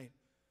tonight,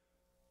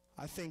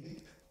 I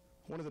think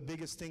one of the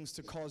biggest things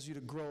to cause you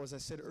to grow, as I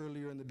said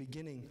earlier in the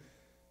beginning,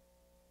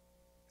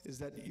 is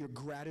that your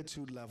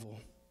gratitude level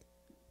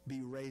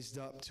be raised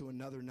up to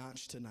another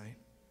notch tonight,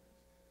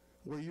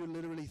 where you're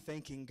literally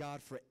thanking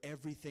God for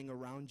everything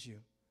around you.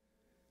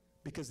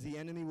 Because the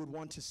enemy would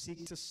want to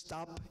seek to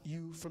stop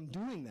you from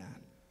doing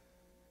that.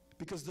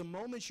 Because the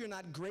moment you're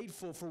not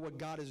grateful for what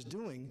God is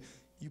doing,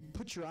 you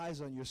put your eyes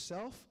on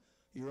yourself,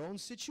 your own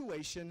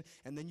situation,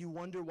 and then you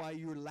wonder why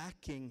you're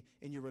lacking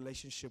in your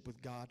relationship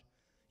with God.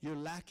 You're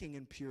lacking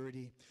in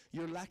purity.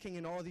 You're lacking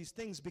in all these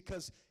things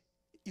because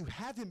you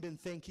haven't been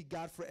thanking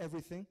God for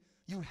everything.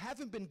 You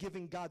haven't been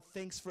giving God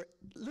thanks for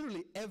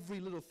literally every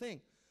little thing.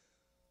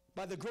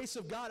 By the grace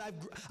of God,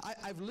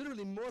 I've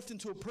literally morphed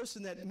into a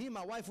person that me and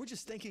my wife, we're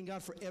just thanking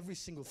God for every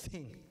single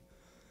thing.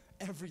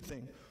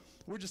 Everything.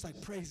 We're just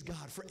like, praise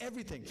God for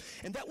everything.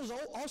 And that was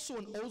also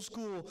an old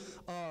school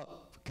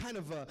kind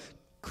of a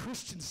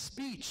Christian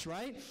speech,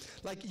 right?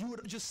 Like you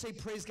would just say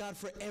praise God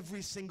for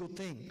every single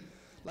thing.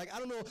 Like, I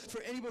don't know,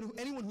 for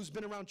anyone who's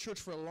been around church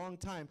for a long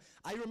time,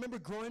 I remember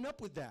growing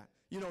up with that.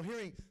 You know,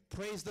 hearing,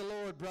 praise the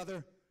Lord,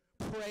 brother.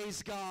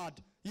 Praise God.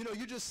 You know,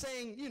 you're just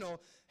saying, you know,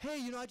 hey,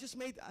 you know,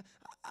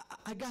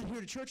 I got here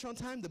to church on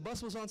time. The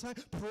bus was on time.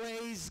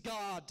 Praise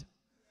God.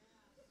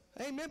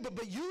 Amen.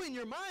 But you in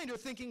your mind are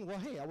thinking, well,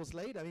 hey, I was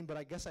late. I mean, but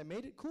I guess I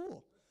made it.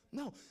 Cool.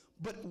 No.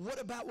 But what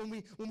about when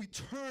we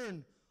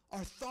turn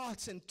our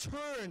thoughts and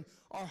turn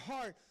our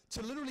heart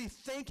to literally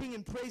thanking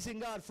and praising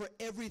God for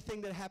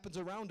everything that happens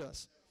around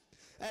us?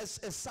 As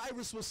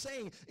Cyrus was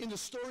saying in the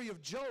story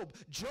of Job,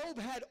 Job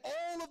had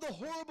all of the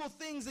horrible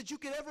things that you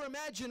could ever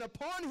imagine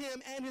upon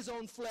him and his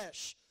own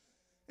flesh.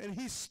 And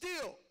he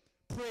still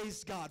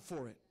praised God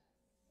for it.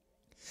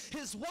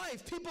 His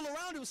wife, people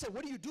around him would say,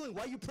 what are you doing?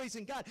 Why are you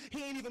praising God?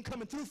 He ain't even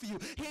coming through for you.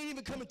 He ain't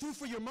even coming through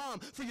for your mom,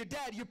 for your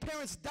dad. Your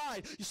parents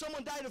died.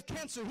 Someone died of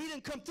cancer. He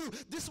didn't come through.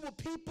 This is what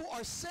people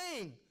are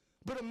saying.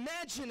 But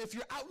imagine if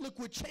your outlook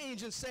would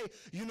change and say,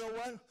 you know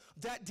what?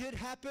 That did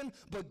happen,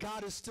 but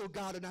God is still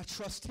God, and I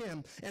trust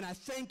him, and I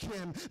thank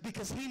him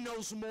because he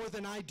knows more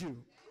than I do.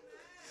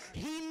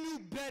 He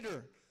knew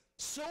better.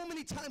 So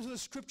many times in the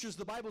scriptures,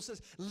 the Bible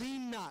says,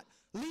 lean not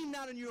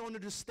on your own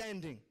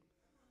understanding.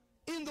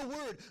 In the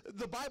word,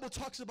 the Bible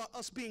talks about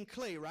us being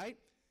clay, right?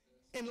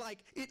 And like,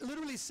 it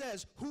literally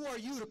says, who are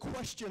you to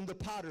question the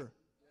potter?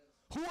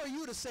 Who are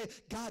you to say,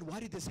 God, why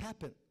did this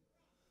happen?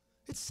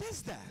 It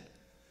says that.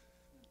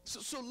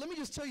 So let me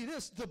just tell you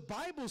this. The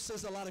Bible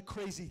says a lot of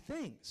crazy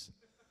things.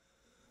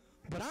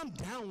 But I'm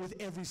down with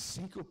every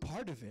single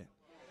part of it.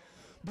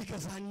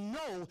 Because I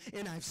know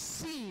and I've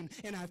seen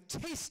and I've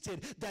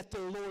tasted that the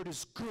Lord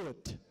is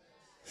good.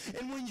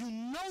 And when you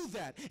know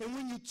that and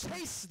when you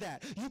taste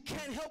that, you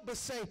can't help but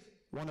say,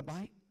 want a bite?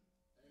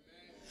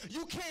 Amen.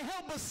 You can't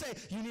help but say,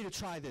 you need to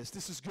try this.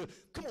 This is good.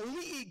 Come on, when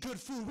we eat good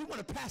food, we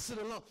want to pass it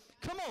along.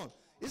 Come on.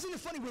 Isn't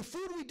it funny, with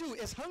food we do,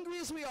 as hungry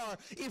as we are,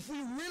 if we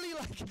really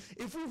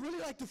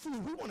like the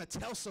food, we want to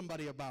tell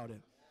somebody about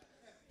it.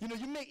 You know,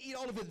 you may eat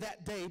all of it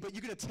that day, but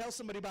you're going to tell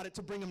somebody about it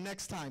to bring them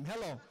next time.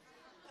 Hello.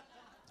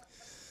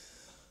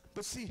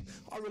 But see,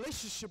 our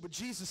relationship with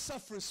Jesus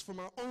suffers from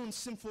our own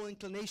sinful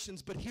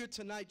inclinations. But here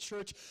tonight,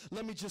 church,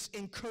 let me just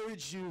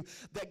encourage you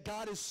that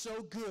God is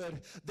so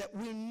good that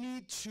we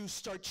need to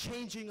start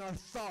changing our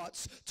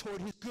thoughts toward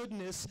his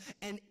goodness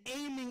and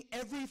aiming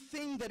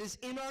everything that is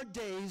in our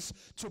days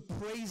to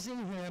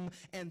praising him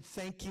and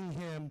thanking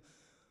him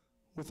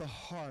with a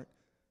heart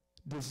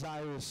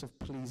desirous of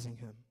pleasing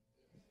him.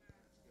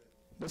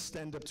 Let's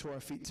stand up to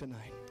our feet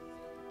tonight.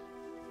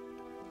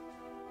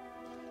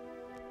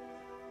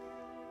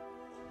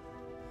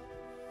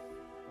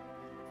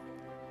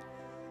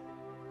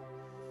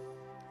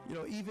 You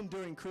know, even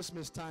during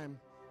Christmas time,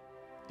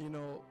 you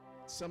know,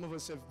 some of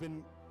us have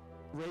been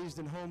raised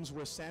in homes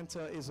where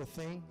Santa is a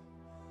thing.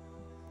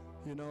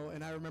 You know,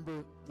 and I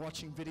remember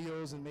watching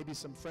videos and maybe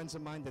some friends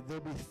of mine that they'll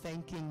be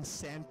thanking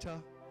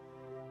Santa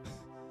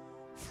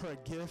for a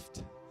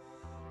gift.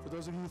 For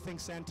those of you who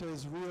think Santa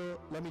is real,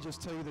 let me just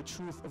tell you the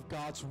truth of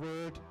God's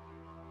word.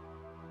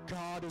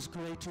 God is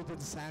greater than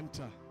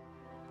Santa.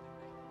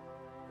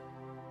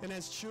 And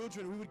as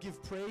children, we would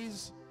give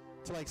praise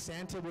to like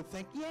Santa would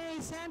think, yay,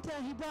 Santa,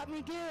 he brought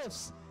me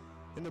gifts.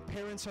 And the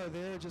parents are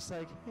there just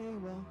like, hey,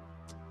 well,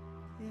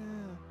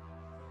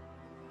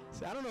 yeah.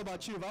 See, I don't know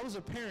about you. If I was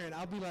a parent,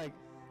 I'd be like,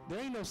 there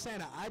ain't no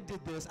Santa. I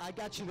did this. I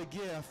got you the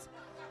gift.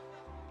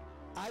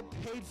 I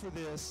paid for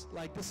this.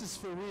 Like, this is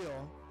for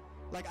real.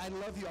 Like, I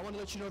love you. I want to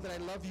let you know that I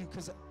love you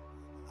because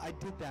I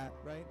did that,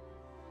 right?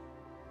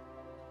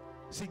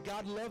 See,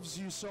 God loves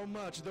you so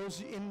much.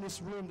 Those in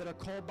this room that are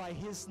called by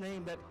his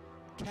name that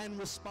can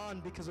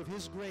respond because of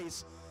his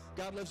grace,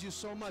 God loves you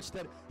so much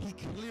that he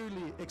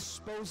clearly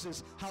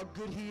exposes how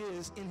good he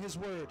is in his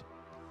word.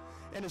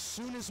 And as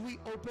soon as we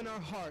open our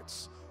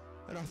hearts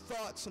and our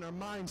thoughts and our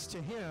minds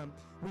to him,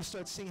 we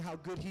start seeing how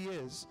good he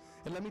is.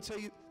 And let me tell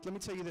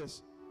you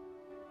this.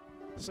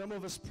 Some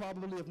of us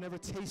probably have never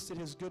tasted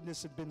his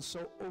goodness and been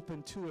so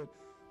open to it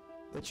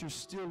that you're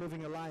still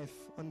living a life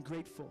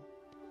ungrateful.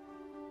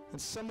 And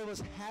some of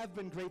us have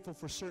been grateful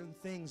for certain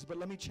things, but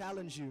let me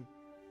challenge you.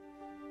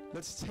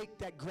 Let's take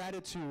that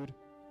gratitude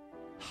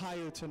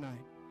higher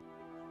tonight.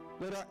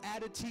 Let our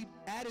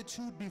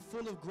attitude be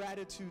full of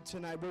gratitude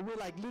tonight, where we're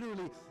like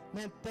literally,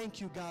 man,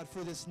 thank you, God,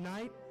 for this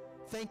night.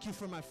 Thank you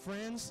for my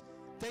friends.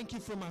 Thank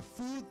you for my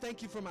food.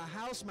 Thank you for my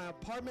house, my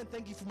apartment.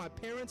 Thank you for my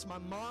parents, my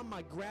mom,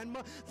 my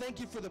grandma. Thank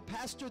you for the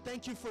pastor.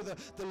 Thank you for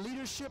the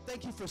leadership.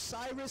 Thank you for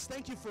Cyrus.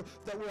 Thank you for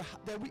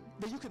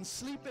that you can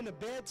sleep in a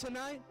bed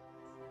tonight.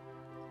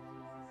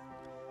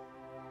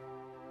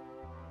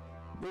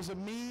 There's a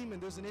meme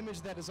and there's an image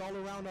that is all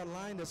around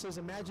online that says,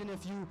 imagine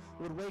if you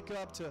would wake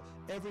up to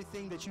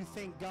everything that you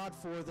thank God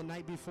for the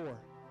night before.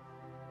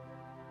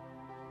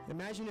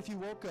 Imagine if you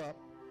woke up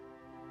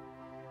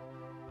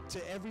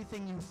to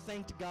everything you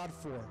thanked God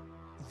for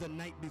the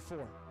night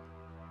before.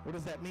 What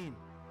does that mean?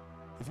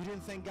 If you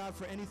didn't thank God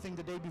for anything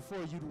the day before,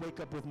 you'd wake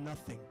up with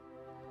nothing.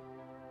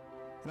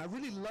 And I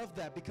really love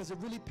that because it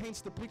really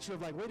paints the picture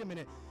of like, wait a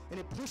minute, and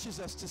it pushes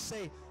us to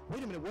say,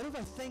 wait a minute, what have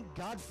I thanked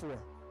God for?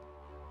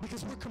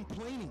 Because we're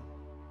complaining.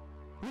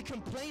 We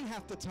complain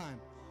half the time.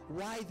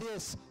 Why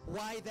this?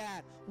 Why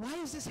that? Why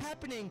is this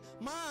happening?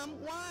 Mom,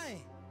 why?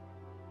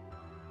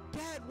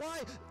 Dad,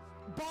 why?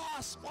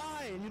 Boss,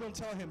 why? And you don't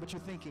tell him, but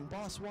you're thinking,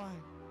 boss, why?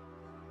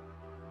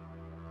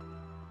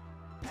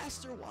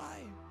 Pastor,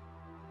 why?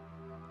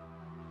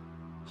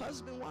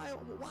 Husband, why?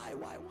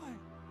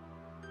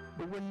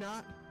 But we're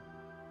not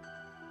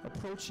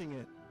approaching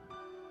it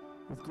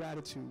with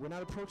gratitude. We're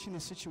not approaching the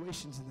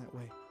situations in that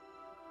way.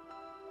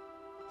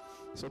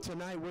 So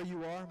tonight, where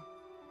you are,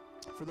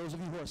 for those of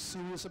you who are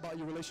serious about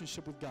your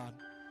relationship with God,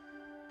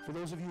 for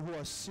those of you who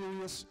are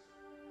serious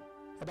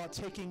about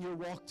taking your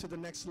walk to the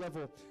next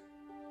level,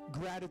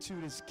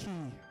 gratitude is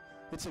key.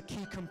 It's a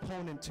key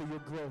component to your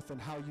growth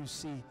and how you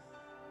see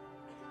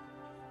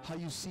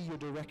your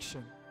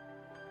direction.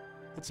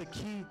 It's a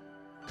key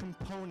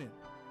component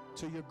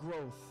to your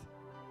growth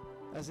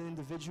as an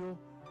individual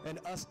and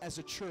us as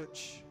a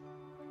church.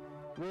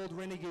 World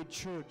Renegade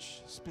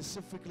Church,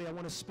 specifically, I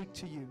want to speak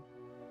to you.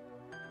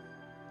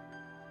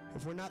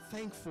 If we're not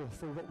thankful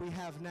for what we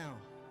have now,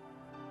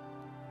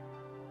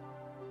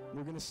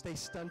 we're going to stay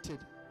stunted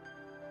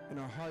in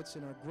our hearts,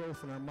 in our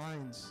growth, in our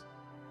minds.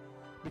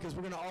 Because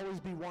we're going to always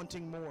be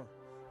wanting more.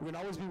 We're going to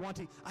always be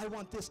wanting, I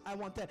want this, I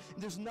want that.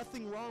 And there's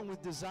nothing wrong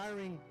with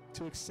desiring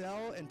to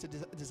excel and to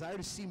desire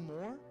to see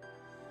more.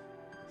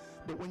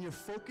 But when your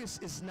focus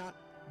is not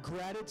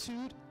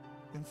gratitude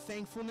and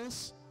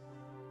thankfulness,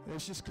 and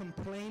it's just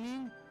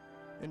complaining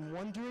and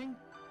wondering,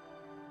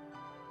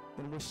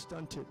 then we're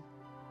stunted.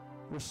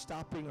 We're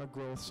stopping our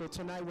growth. So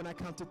tonight, when I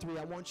count to 3,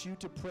 I want you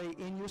to pray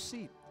in your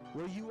seat,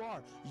 where you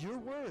are. Your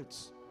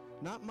words,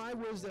 not my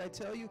words that I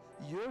tell you,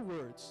 your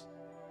words.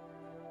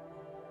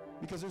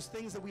 Because there's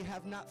things that we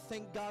have not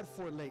thanked God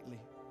for lately.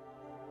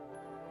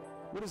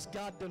 What has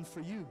God done for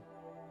you?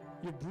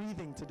 You're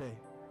breathing today.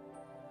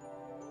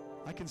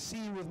 I can see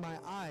you with my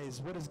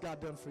eyes. What has God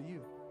done for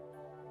you?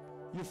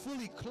 You're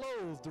fully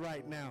clothed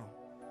right now.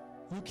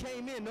 You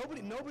came in.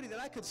 Nobody that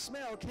I could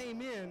smell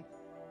came in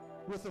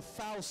with a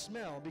foul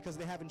smell because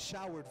they haven't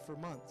showered for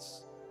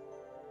months.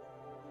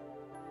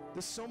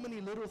 There's so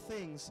many little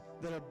things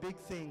that are big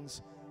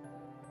things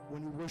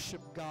when we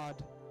worship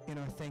God in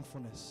our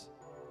thankfulness.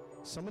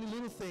 So many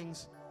little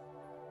things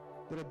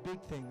that are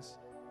big things.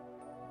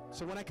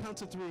 So when I count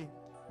to 3,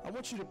 I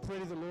want you to pray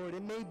to the Lord.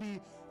 It may be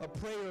a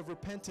prayer of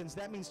repentance.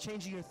 That means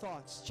changing your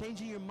thoughts,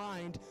 changing your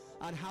mind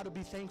on how to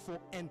be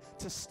thankful and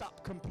to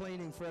stop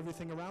complaining for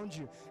everything around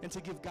you and to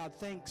give God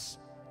thanks.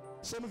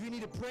 Some of you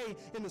need to pray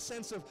in the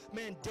sense of,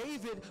 man,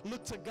 David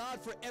looked to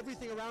God for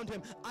everything around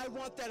him. I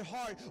want that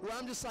heart where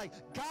I'm just like,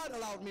 God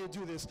allowed me to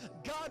do this.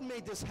 God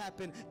made this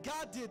happen.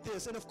 God did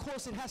this. And of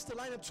course, it has to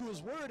line up to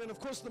his word. And of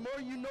course, the more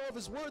you know of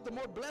his word, the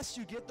more blessed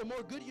you get, the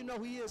more good you know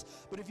he is.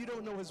 But if you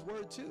don't know his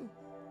word too,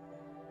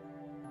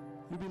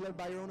 you'll be led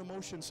by your own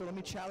emotions. So let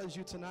me challenge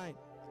you tonight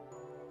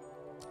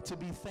to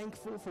be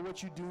thankful for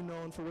what you do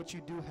know and for what you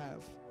do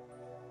have.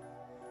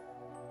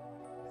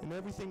 And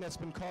everything that's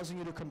been causing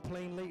you to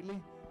complain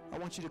lately, I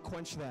want you to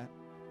quench that.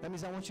 That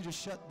means I want you to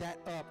shut that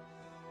up.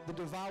 The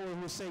devourer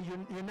will say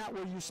you're not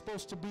where you're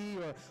supposed to be,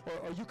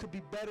 or you could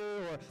be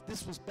better, or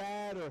this was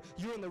bad, or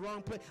you're in the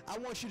wrong place. I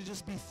want you to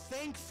just be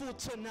thankful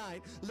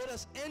tonight. Let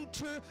us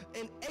enter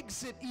and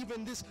exit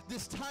even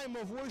this time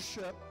of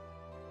worship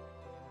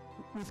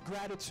with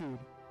gratitude.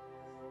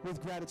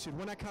 With gratitude.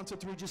 When I count to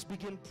 3, just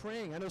begin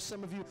praying. I know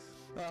some of you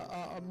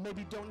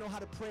maybe don't know how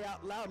to pray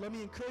out loud. Let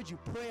me encourage you.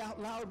 Pray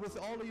out loud with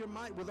all of your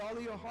might, with all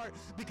of your heart,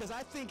 because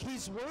I think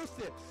he's worth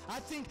it.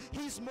 I think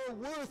he's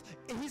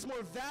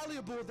more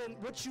valuable than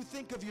what you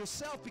think of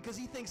yourself, because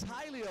he thinks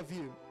highly of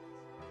you.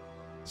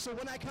 So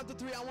when I count to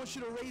 3, I want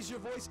you to raise your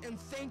voice and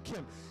thank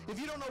him. If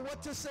you don't know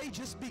what to say,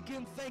 just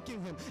begin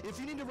thanking him. If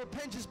you need to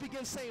repent, just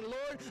begin saying,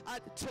 Lord,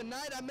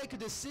 tonight I make a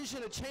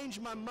decision to change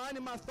my mind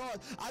and my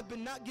thoughts. I've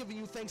been not giving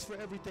you thanks for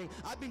everything.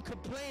 I've been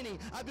complaining.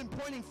 I've been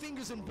pointing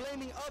fingers and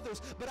blaming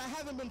others, but I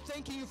haven't been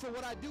thanking you for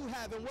what I do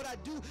have and what I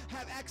do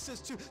have access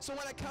to. So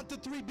when I count to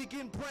 3,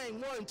 begin praying.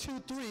 1, 2,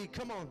 3.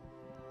 Come on.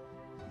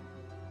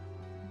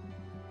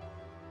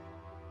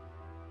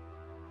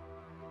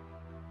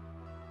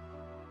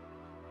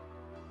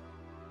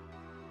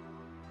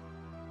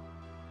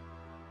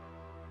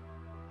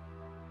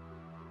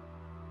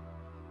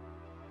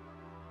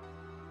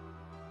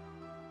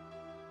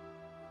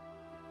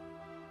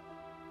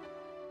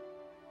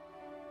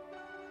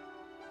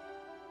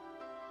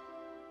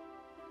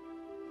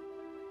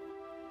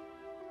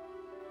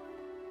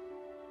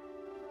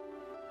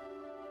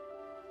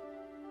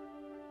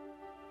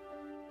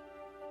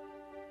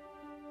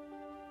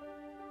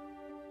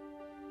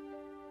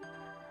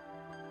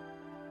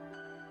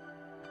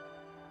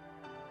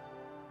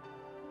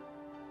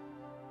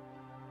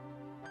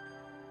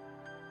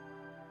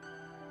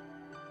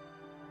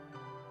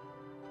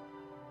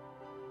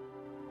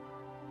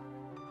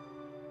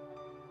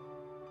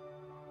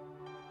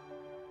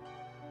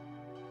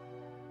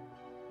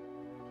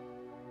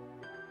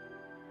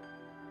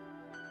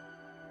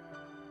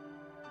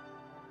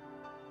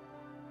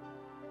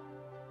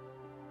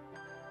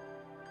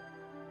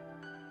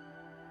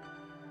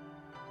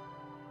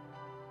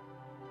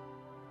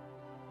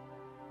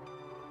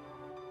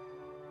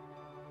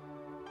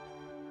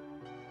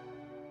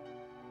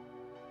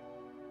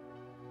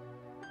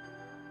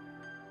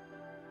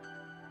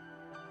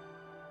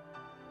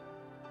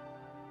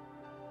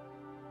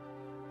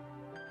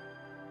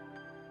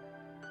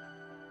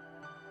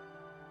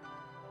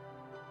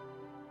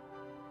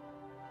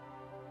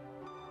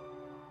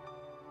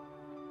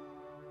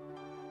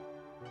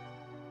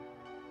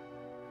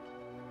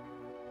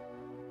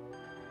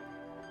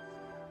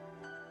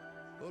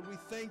 Lord,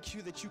 we thank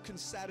you that you can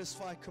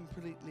satisfy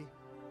completely.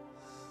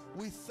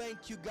 We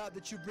thank you, God,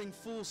 that you bring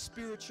full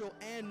spiritual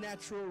and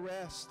natural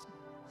rest.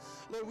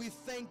 Lord, we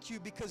thank you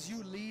because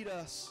you lead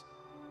us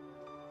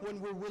when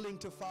we're willing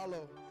to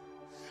follow.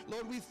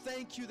 Lord, we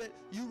thank you that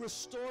you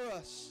restore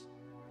us.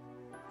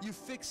 You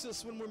fix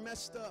us when we're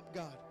messed up,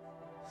 God.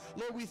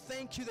 Lord, we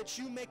thank you that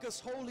you make us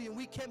holy, and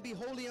we can't be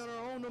holy on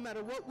our own no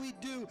matter what we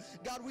do.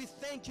 God, we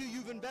thank you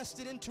you've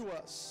invested into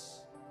us.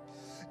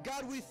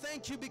 God, we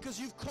thank you because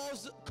you've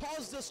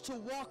caused us to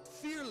walk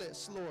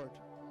fearless, Lord.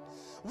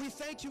 We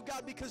thank you,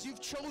 God, because you've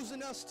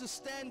chosen us to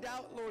stand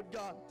out, Lord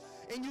God,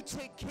 and you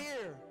take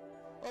care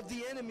of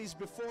the enemies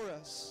before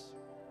us.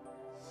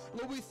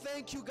 Lord, we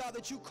thank you, God,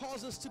 that you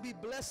cause us to be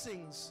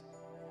blessings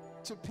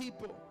to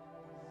people.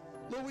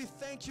 Lord, we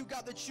thank you,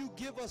 God, that you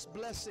give us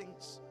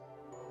blessings.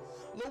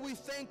 Lord, we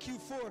thank you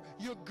for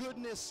your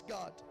goodness,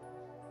 God,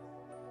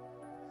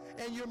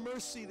 and your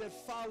mercy that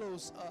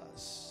follows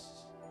us.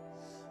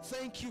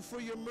 Thank you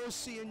for your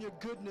mercy and your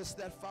goodness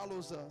that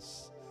follows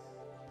us.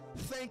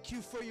 Thank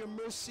you for your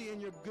mercy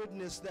and your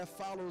goodness that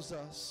follows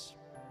us.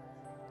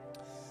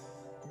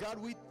 God,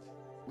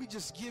 we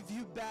just give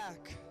you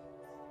back.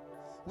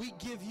 We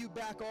give you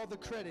back all the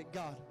credit,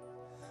 God.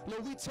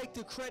 Lord, we take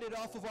the credit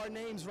off of our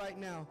names right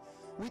now.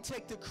 We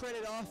take the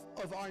credit off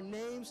of our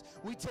names.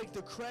 We take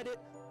the credit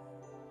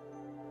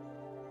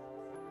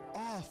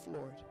off,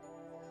 Lord.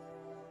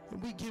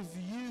 And we give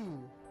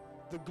you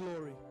the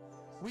glory.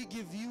 We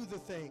give you the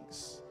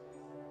thanks.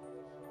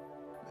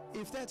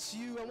 If that's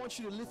you, I want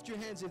you to lift your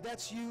hands. If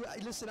that's you,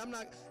 listen,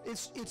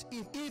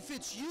 if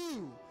it's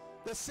you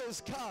that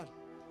says, God,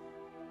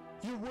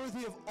 you're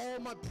worthy of all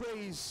my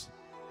praise.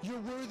 You're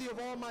worthy of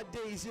all my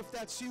days. If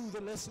that's you,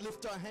 then let's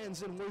lift our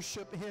hands and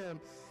worship him.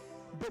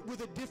 But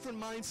with a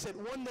different mindset,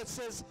 one that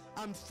says,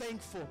 I'm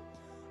thankful.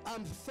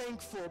 I'm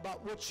thankful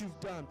about what you've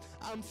done.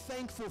 I'm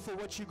thankful for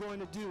what you're going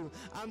to do.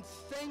 I'm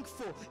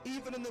thankful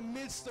even in the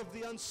midst of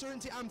the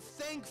uncertainty. I'm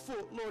thankful,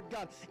 Lord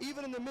God,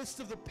 even in the midst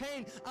of the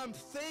pain. I'm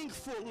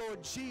thankful,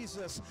 Lord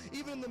Jesus,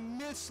 even in the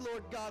midst,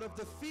 Lord God, of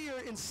the fear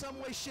in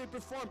some way, shape, or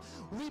form.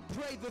 We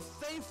pray the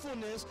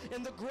thankfulness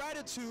and the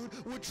gratitude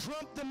would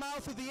trump the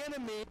mouth of the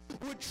enemy,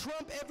 would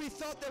trump every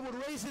thought that would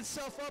raise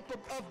itself up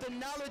of the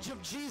knowledge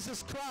of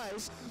Jesus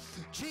Christ.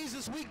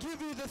 Jesus, we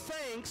give you the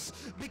thanks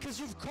because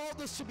you've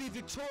called us to be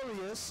victorious.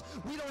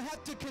 We don't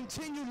have to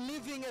continue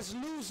living as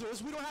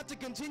losers. We don't have to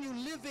continue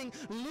living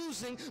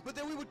losing, but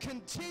that we would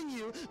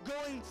continue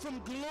going from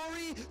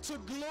glory to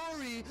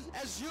glory,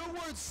 as your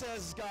word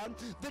says, God,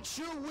 that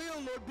your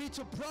will, Lord, be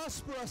to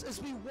prosper us as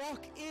we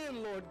walk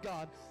in, Lord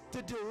God,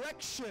 the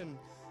direction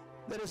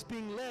that is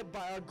being led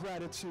by our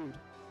gratitude.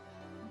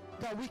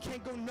 God, we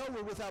can't go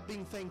nowhere without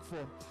being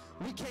thankful.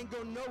 We can't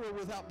go nowhere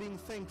without being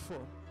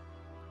thankful.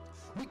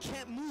 We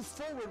can't move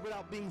forward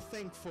without being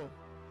thankful.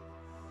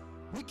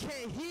 We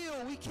can't heal,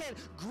 we can't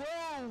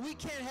grow, we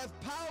can't have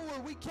power,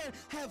 we can't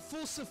have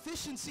full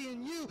sufficiency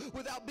in you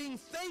without being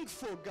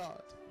thankful,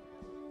 God.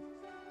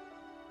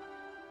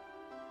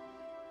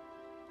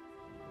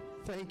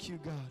 Thank you,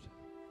 God.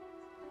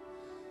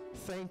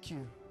 Thank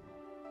you.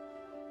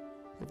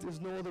 If there's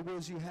no other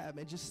words you have,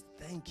 man, just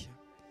thank you.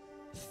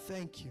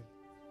 Thank you.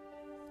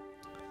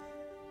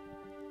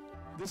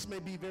 This may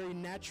be very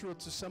natural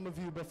to some of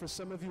you, but for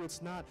some of you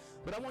it's not.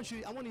 But I want to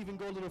even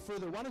go a little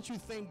further. Why don't you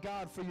thank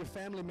God for your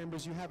family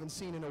members you haven't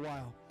seen in a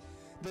while?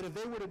 That if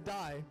they were to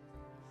die,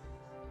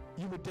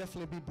 you would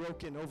definitely be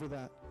broken over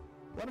that.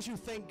 Why don't you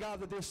thank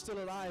God that they're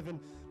still alive? And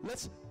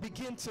let's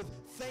begin to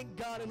thank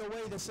God in a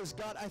way that says,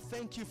 God, I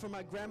thank you for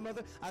my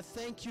grandmother. I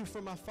thank you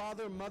for my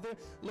father and mother.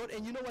 Lord,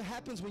 and you know what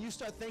happens when you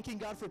start thanking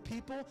God for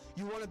people?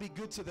 You want to be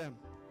good to them.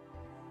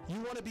 You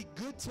want to be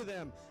good to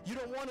them. You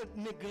don't want to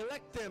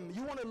neglect them.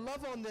 You want to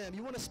love on them.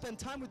 You want to spend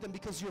time with them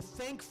because you're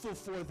thankful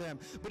for them.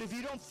 But if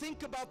you don't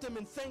think about them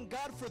and thank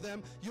God for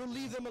them, you'll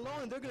leave them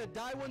alone. They're going to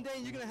die one day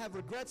and you're going to have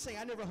regrets saying,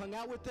 I never hung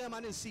out with them.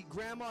 I didn't see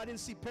grandma. I didn't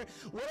see parents.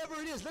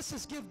 Whatever it is, let's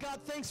just give God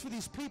thanks for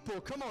these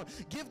people. Come on.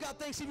 Give God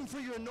thanks even for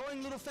your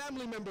annoying little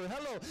family member.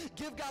 Hello.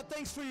 Give God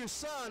thanks for your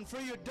son, for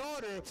your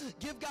daughter.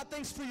 Give God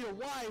thanks for your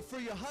wife, for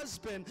your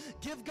husband.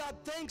 Give God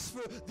thanks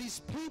for these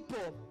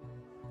people.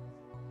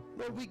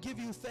 Lord, we give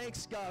you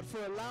thanks, God,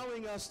 for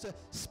allowing us to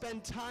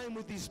spend time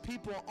with these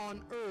people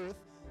on earth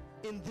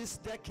in this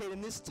decade, in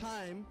this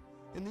time,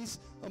 in this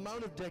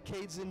amount of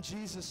decades. In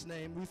Jesus'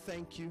 name, we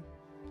thank you.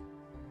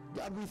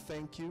 God, we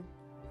thank you.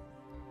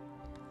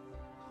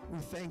 We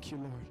thank you,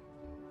 Lord.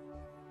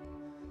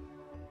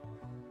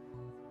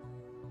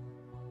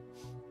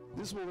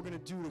 This is what we're going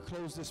to do to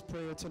close this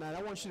prayer tonight.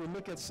 I want you to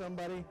look at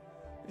somebody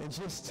and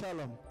just tell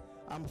them,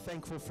 I'm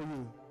thankful for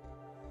you.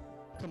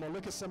 Come on,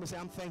 look at somebody and say,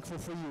 I'm thankful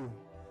for you.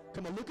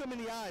 Come on, look them in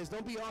the eyes.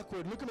 Don't be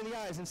awkward. Look them in the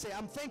eyes and say,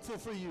 I'm thankful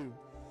for you.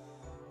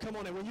 Come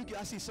on, and when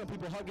I see some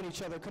people hugging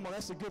each other. Come on,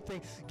 that's a good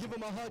thing. Give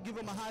them a hug. Give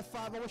them a high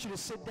five. I want you to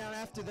sit down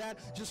after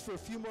that just for a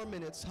few more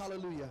minutes.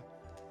 Hallelujah.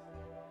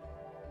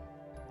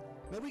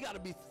 Man, we got to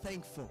be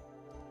thankful.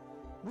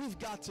 We've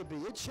got to be.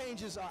 It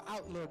changes our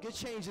outlook. It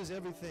changes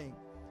everything.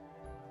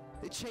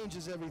 It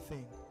changes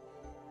everything.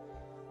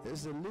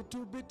 There's a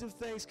little bit of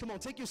thanks. Come on,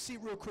 take your seat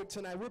real quick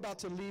tonight. We're about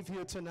to leave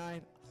here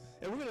tonight,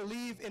 and we're going to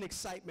leave in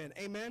excitement.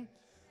 Amen?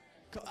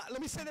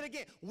 Let me say that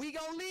again. We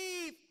going to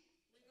leave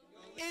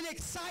in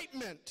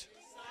excitement.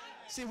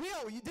 See,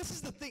 this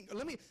is the thing.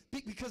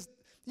 Because,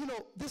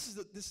 this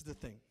is the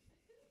thing.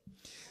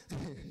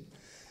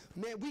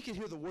 Man, we can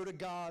hear the word of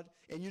God,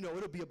 and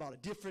it'll be about a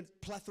different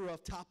plethora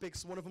of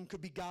topics. One of them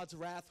could be God's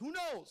wrath. Who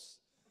knows?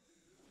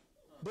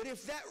 But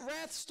if that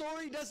wrath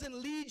story doesn't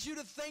lead you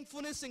to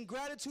thankfulness and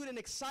gratitude and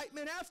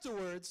excitement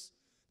afterwards,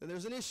 then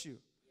there's an issue.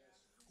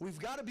 We've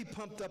got to be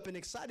pumped up and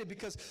excited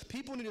because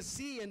people need to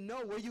see and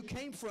know where you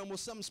came from was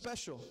something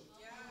special.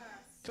 Yes.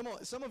 Come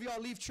on, some of y'all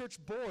leave church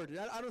bored.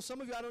 I know some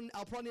of you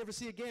I'll probably never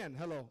see again.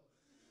 Hello.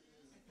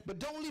 But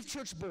don't leave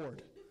church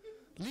bored.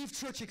 Leave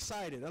church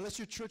excited. Unless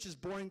your church is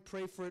boring,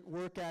 pray for it,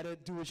 work at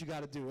it, do what you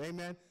got to do. Amen?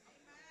 Amen?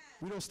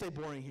 We don't stay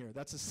boring here.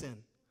 That's a sin.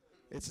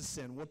 It's a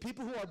sin. When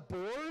people who are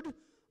bored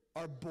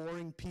are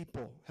boring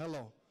people.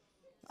 Hello.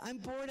 I'm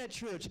bored at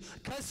church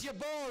because you're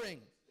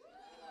boring.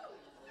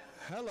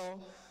 Hello.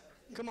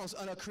 Come on.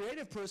 And a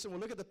creative person will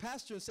look at the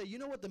pastor and say, you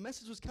know what, the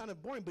message was kind of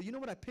boring, but you know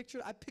what I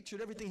pictured? I pictured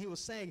everything he was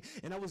saying,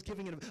 and I was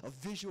giving it a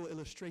visual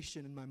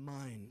illustration in my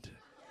mind.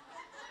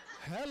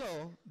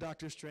 Hello,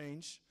 Dr.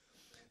 Strange.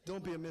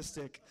 Don't be a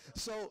mystic.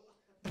 So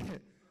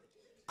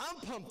I'm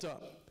pumped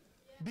up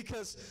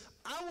because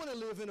I want to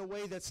live in a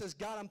way that says,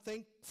 God, I'm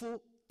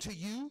thankful to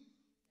you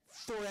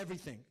for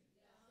everything.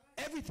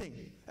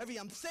 Everything.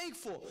 I'm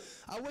thankful.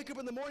 I wake up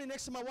in the morning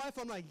next to my wife.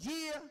 I'm like,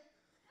 yeah,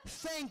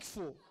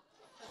 thankful.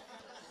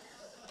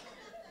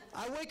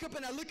 I wake up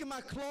and I look in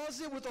my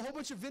closet with a whole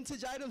bunch of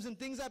vintage items and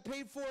things I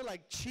paid for,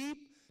 like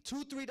cheap,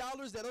 $2,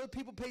 $3 that other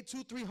people paid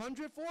 $200,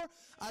 $300 for.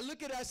 I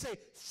look at it, I say,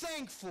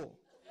 thankful.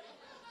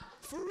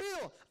 For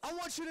real. I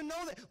want you to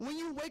know that when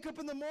you wake up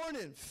in the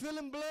morning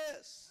feeling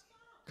blessed.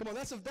 Come on,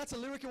 that's a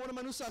lyric in one of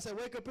my new songs. I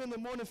wake up in the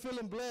morning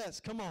feeling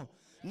blessed. Come on.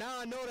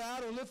 Now I know that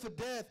I don't live for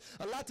death.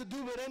 A lot to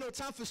do, but ain't no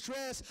time for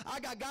stress. I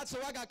got God, so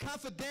I got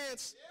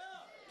confidence.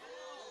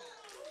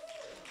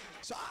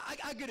 So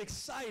I get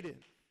excited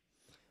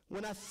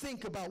when I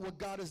think about what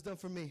God has done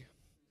for me.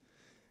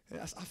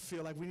 I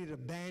feel like we need a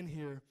band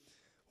here.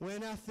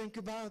 When I think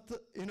about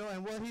and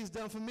what he's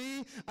done for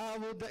me, I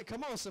will.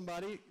 Come on,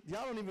 somebody.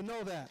 Y'all don't even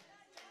know that.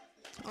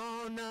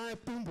 All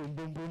night, boom, boom,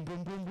 boom, boom,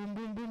 boom, boom, boom,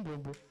 boom, boom,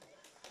 boom, boom.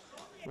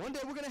 One day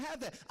we're going to have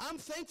that. I'm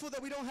thankful that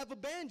we don't have a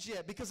band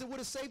yet because it would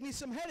have saved me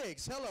some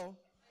headaches. Hello.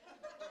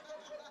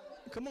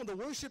 Come on, the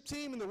worship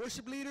team and the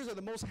worship leaders are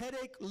the most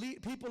headache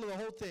people of the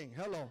whole thing.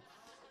 Hello.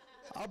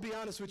 I'll be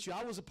honest with you.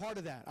 I was a part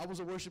of that. I was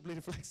a worship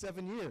leader for like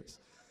 7 years.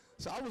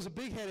 So I was a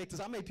big headache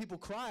because I made people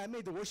cry. I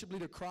made the worship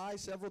leader cry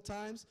several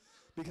times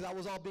because I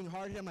was all being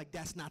hard-headed. I'm like,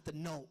 that's not the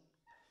note.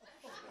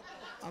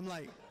 I'm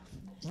like,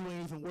 you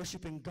ain't even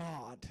worshiping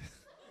God.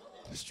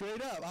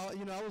 Straight up.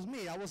 I was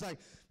me. I was like,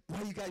 why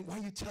are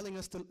you telling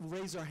us to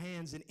raise our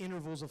hands in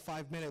intervals of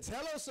 5 minutes?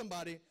 Hello,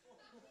 somebody.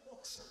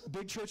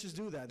 Big churches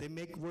do that. They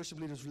make worship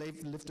leaders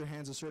lift their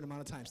hands a certain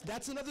amount of times.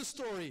 That's another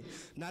story.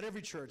 Not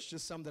every church,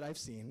 just some that I've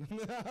seen.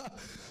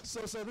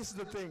 So this is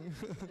the thing.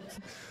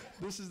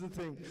 This is the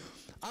thing.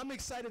 I'm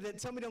excited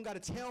that somebody don't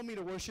got to tell me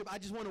to worship. I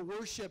just want to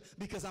worship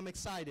because I'm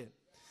excited.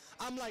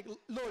 I'm like,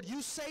 Lord,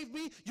 you saved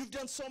me. You've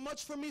done so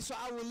much for me, so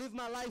I will live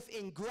my life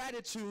in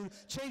gratitude,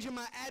 changing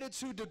my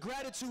attitude to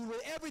gratitude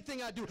with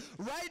everything I do.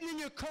 Riding in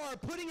your car,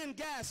 putting in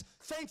gas,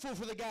 thankful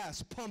for the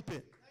gas, pump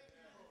it.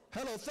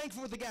 Hello,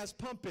 thankful for the gas,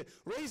 pump it.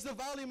 Raise the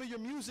volume of your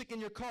music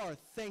in your car,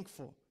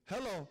 thankful.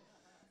 Hello.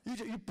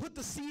 You put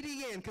the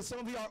CD in, because some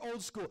of you are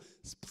old school,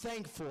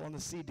 thankful on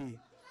the CD.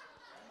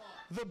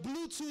 The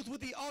Bluetooth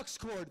with the aux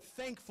cord,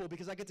 thankful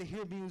because I get to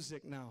hear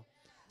music now.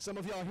 Some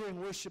of you are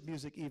hearing worship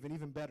music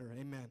even better.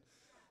 Amen.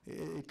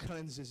 It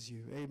cleanses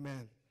you.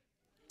 Amen.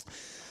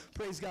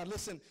 Praise God.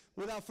 Listen,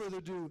 without further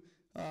ado,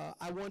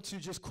 I want to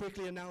just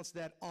quickly announce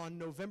that on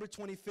November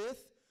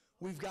 25th,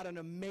 we've got an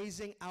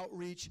amazing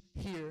outreach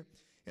here.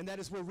 And that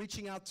is we're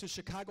reaching out to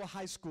Chicago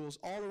high schools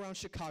all around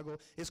Chicago.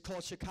 It's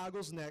called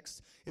Chicago's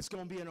Next. It's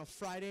going to be on a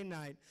Friday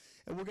night.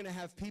 And we're going to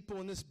have people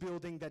in this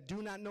building that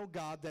do not know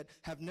God, that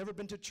have never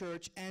been to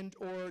church and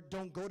or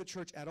don't go to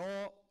church at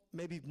all,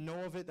 maybe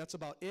know of it. That's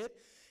about it.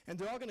 And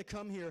they're all going to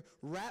come here,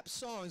 rap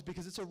songs,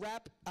 because it's a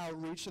rap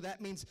outreach. So that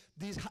means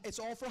it's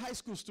all for high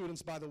school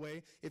students, by the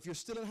way. If you're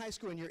still in high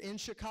school and you're in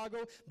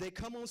Chicago, they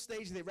come on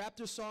stage, they rap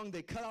their song,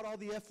 they cut out all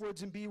the F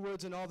words and B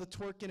words and all the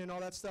twerking and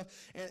all that stuff,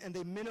 and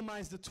they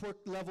minimize the twerk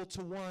level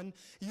to 1,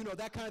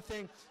 that kind of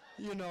thing.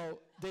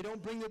 They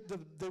don't bring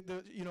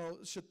whatever.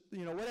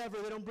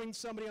 They don't bring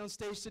somebody on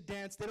stage to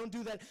dance. They don't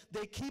do that.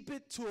 They keep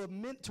it to a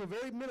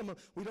very minimum.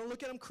 We don't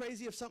look at them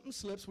crazy if something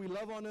slips. We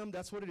love on them.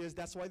 That's what it is.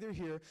 That's why they're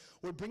here.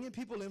 We're bringing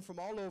people in from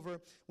all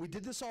over. We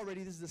did this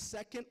already. This is the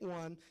second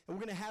one. And we're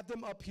going to have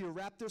them up here,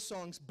 rap their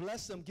songs,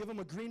 bless them, give them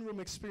a green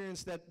room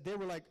experience that they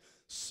were like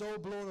so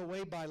blown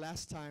away by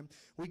last time.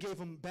 We gave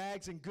them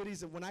bags and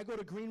goodies. And when I go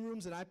to green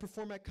rooms and I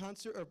perform at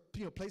concert or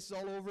places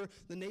all over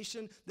the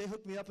nation, they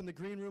hook me up in the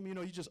green room.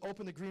 You just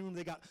open the green room.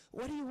 They got got,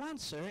 what do you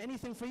want, sir?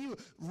 Anything for you?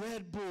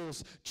 Red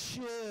Bulls,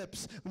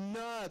 chips,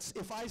 nuts.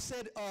 If I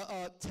said,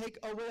 take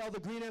away all the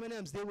green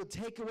M&Ms, they would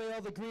take away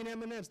all the green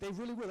M&Ms. They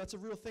really will. That's a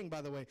real thing,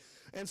 by the way.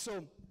 And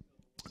so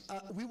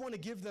we want to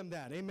give them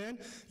that. Amen?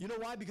 You know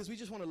why? Because we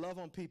just want to love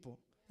on people.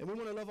 And we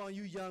want to love on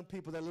you young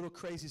people that are a little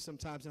crazy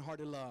sometimes and hard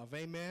to love.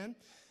 Amen?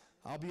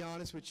 I'll be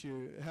honest with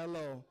you.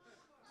 Hello.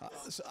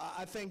 So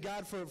I thank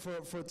God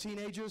for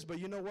teenagers, but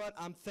you know what?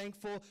 I'm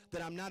thankful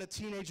that I'm not a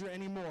teenager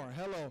anymore.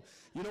 Hello.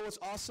 You know what's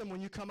awesome?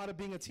 When you come out of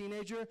being a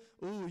teenager,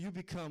 ooh, you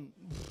become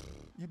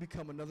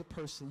another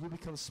person. You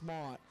become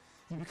smart.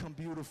 You become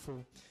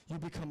beautiful. You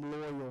become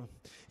loyal.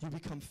 You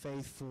become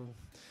faithful.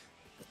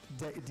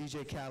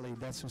 DJ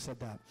Khaled, that's who said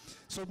that.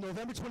 So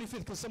November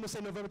 25th, can someone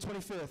say November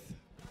 25th?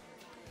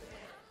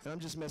 And I'm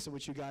just messing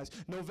with you guys.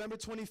 November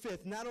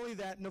 25th. Not only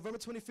that, November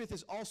 25th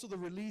is also the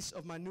release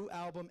of my new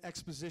album,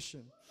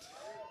 Exposition.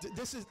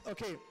 This is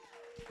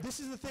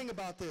the thing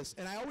about this,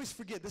 and I always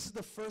forget, this is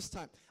the first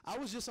time. I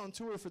was just on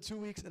tour for 2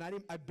 weeks, and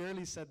I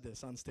barely said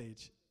this on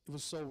stage. It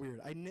was so weird.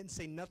 I didn't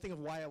say nothing of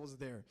why I was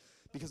there,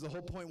 because the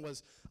whole point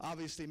was,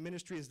 obviously,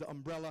 ministry is the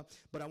umbrella,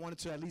 but I wanted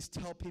to at least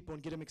tell people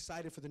and get them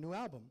excited for the new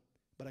album.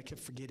 But I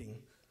kept forgetting.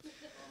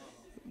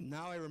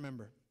 Now I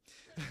remember.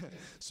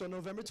 So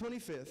November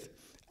 25th,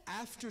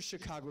 after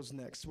Chicago's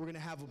next, we're going to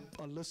have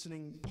a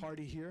listening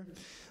party here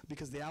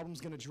because the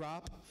album's going to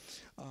drop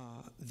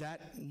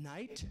that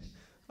night,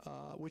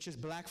 which is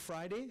Black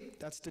Friday.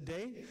 That's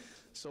today.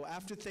 So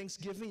after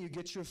Thanksgiving, you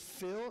get your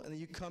fill, and then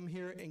you come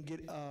here and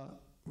get a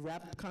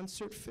rap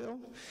concert fill.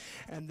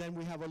 And then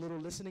we have a little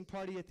listening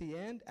party at the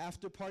end,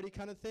 after party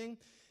kind of thing.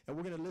 And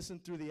we're going to listen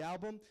through the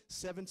album,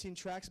 17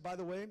 tracks, by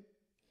the way.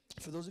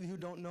 For those of you who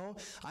don't know,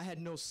 I had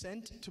no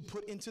cent to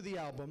put into the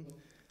album.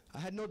 I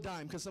had no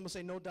dime. Because someone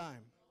say no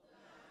dime.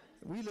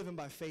 We living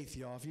by faith,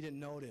 y'all, if you didn't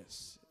know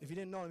this. If you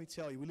didn't know, let me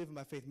tell you, we living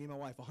by faith, me and my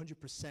wife,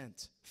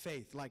 100%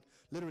 faith, like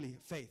literally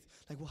faith.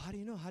 Like, well, how do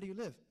you know? How do you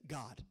live?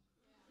 God.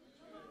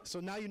 So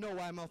now you know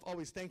why I'm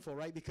always thankful,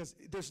 right? Because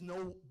there's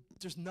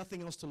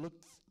nothing else to look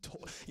to.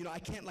 You know, I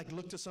can't like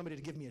look to somebody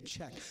to give me a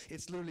check.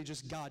 It's literally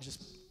just God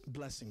just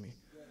blessing me.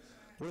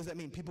 What does that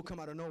mean? People come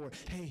out of nowhere.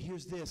 Hey,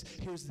 here's this,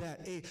 here's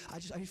that. Hey, I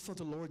just felt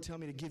the Lord tell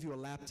me to give you a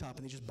laptop,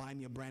 and they just buy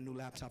me a brand new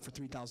laptop for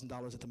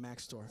 $3,000 at the Mac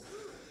store.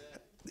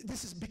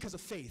 This is because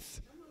of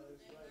faith.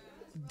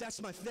 That's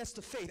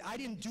the faith. I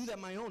didn't do that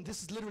my own.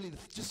 This is literally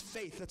just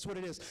faith. That's what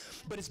it is.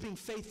 But it's being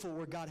faithful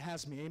where God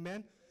has me.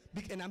 Amen?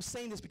 And I'm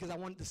saying this because I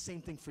want the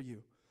same thing for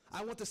you.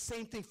 I want the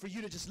same thing for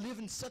you to just live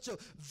in such a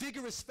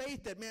vigorous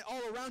faith that, man,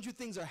 all around you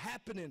things are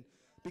happening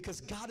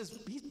because God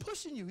He's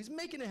pushing you. He's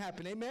making it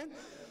happen. Amen?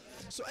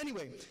 So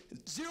anyway,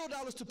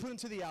 $0 to put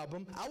into the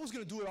album. I was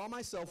going to do it all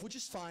myself, which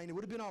is fine. It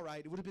would have been all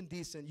right. It would have been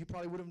decent. You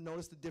probably would have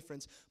noticed the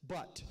difference.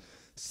 But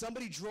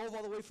somebody drove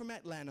all the way from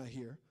Atlanta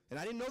here, and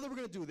I didn't know they were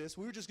going to do this.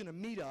 We were just going to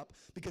meet up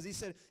because he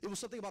said it was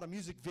something about a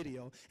music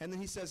video. And then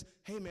he says,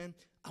 hey, man,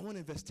 I want to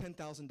invest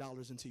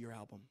 $10,000 into your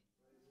album.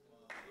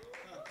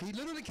 He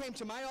literally came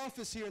to my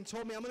office here and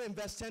told me I'm going to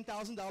invest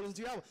 $10,000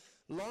 into your album.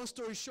 Long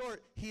story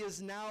short, he is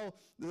now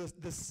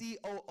the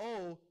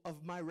COO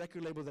of my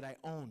record label that I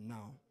own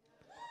now.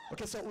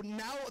 Okay, so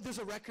now there's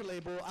a record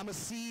label. I'm a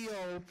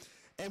CEO,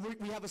 and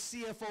we have a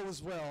CFO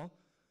as well,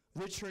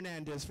 Rich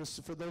Hernandez.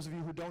 For those of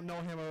you who don't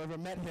know him or ever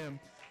met him,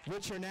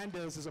 Rich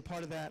Hernandez is a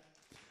part of that.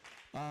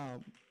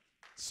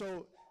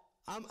 So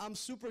I'm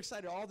super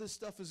excited. All this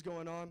stuff is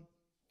going on,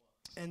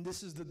 and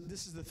this is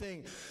the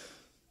thing.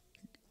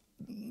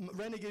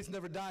 Renegades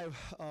Never Die,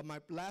 my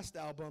last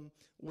album,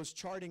 was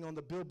charting on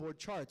the Billboard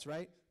charts,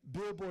 right?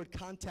 Billboard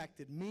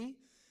contacted me,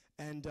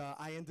 and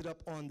I ended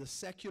up on the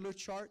secular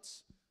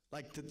charts,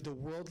 like the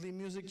worldly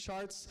music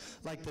charts,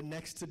 like the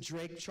next to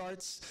Drake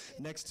charts,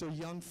 next to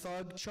Young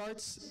Thug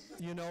charts,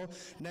 you know,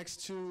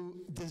 next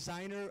to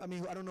Designer. I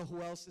mean, I don't know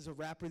who else is a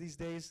rapper these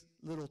days.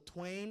 Lil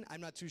Twain,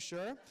 I'm not too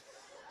sure.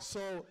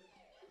 So,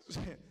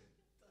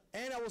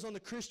 and I was on the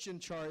Christian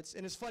charts,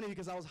 and it's funny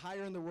because I was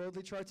higher in the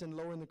worldly charts and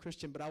lower in the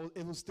Christian, but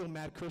it was still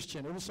mad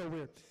Christian. It was so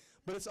weird.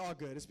 But it's all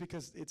good. It's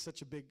because it's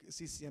such a big,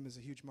 CCM is a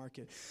huge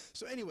market.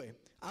 So anyway,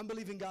 I'm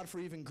believing God for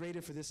even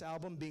greater for this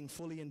album, being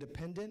fully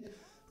independent,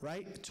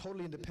 right?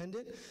 Totally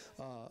independent,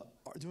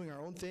 doing our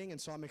own thing, and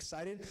so I'm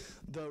excited.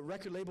 The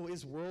record label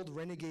is World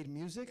Renegade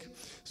Music.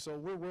 So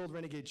we're World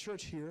Renegade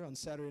Church here on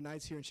Saturday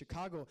nights here in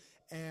Chicago,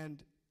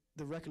 and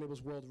the record label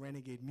is World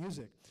Renegade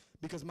Music.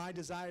 Because my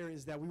desire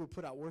is that we will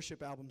put out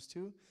worship albums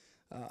too.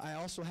 I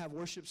also have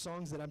worship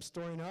songs that I'm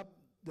storing up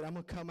that I'm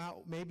going to come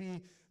out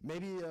maybe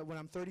when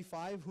I'm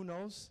 35, who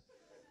knows?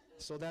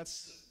 So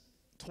that's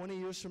 20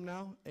 years from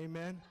now,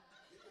 amen.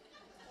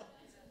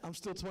 I'm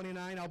still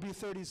 29, I'll be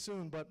 30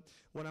 soon, but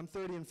when I'm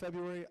 30 in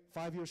February,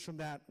 5 years from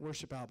that,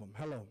 worship album,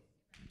 hello.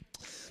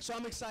 So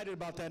I'm excited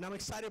about that, and I'm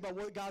excited about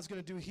what God's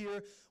going to do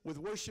here with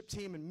worship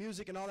team and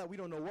music and all that. We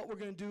don't know what we're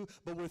going to do,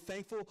 but we're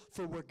thankful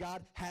for where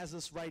God has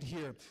us right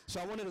here. So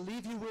I wanted to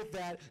leave you with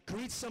that.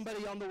 Greet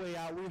somebody on the way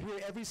out. We're here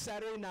every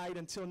Saturday night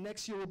until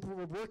next year.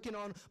 We're working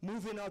on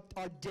moving our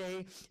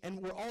day,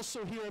 and we're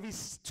also here every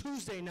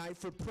Tuesday night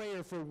for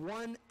prayer for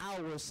 1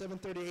 hour,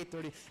 7:30,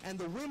 8:30, and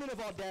the women of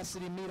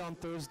Audacity meet on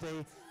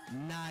Thursday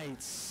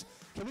nights.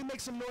 Can we make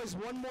some noise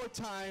one more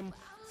time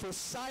for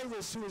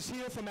Cyrus, who is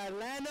here from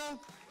Atlanta?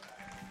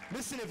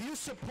 Listen, if you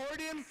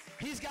support him,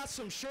 he's got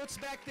some shirts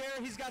back there.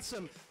 He's got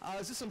some,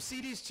 is this some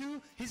CDs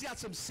too? He's got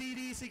some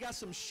CDs. He got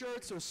some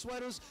shirts or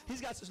sweaters.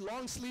 He's got some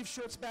long sleeve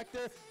shirts back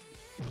there.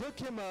 Hook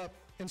him up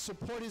and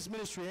support his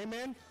ministry.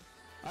 Amen?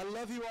 I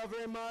love you all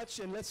very much,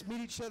 and let's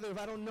meet each other. If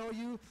I don't know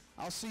you,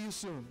 I'll see you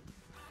soon.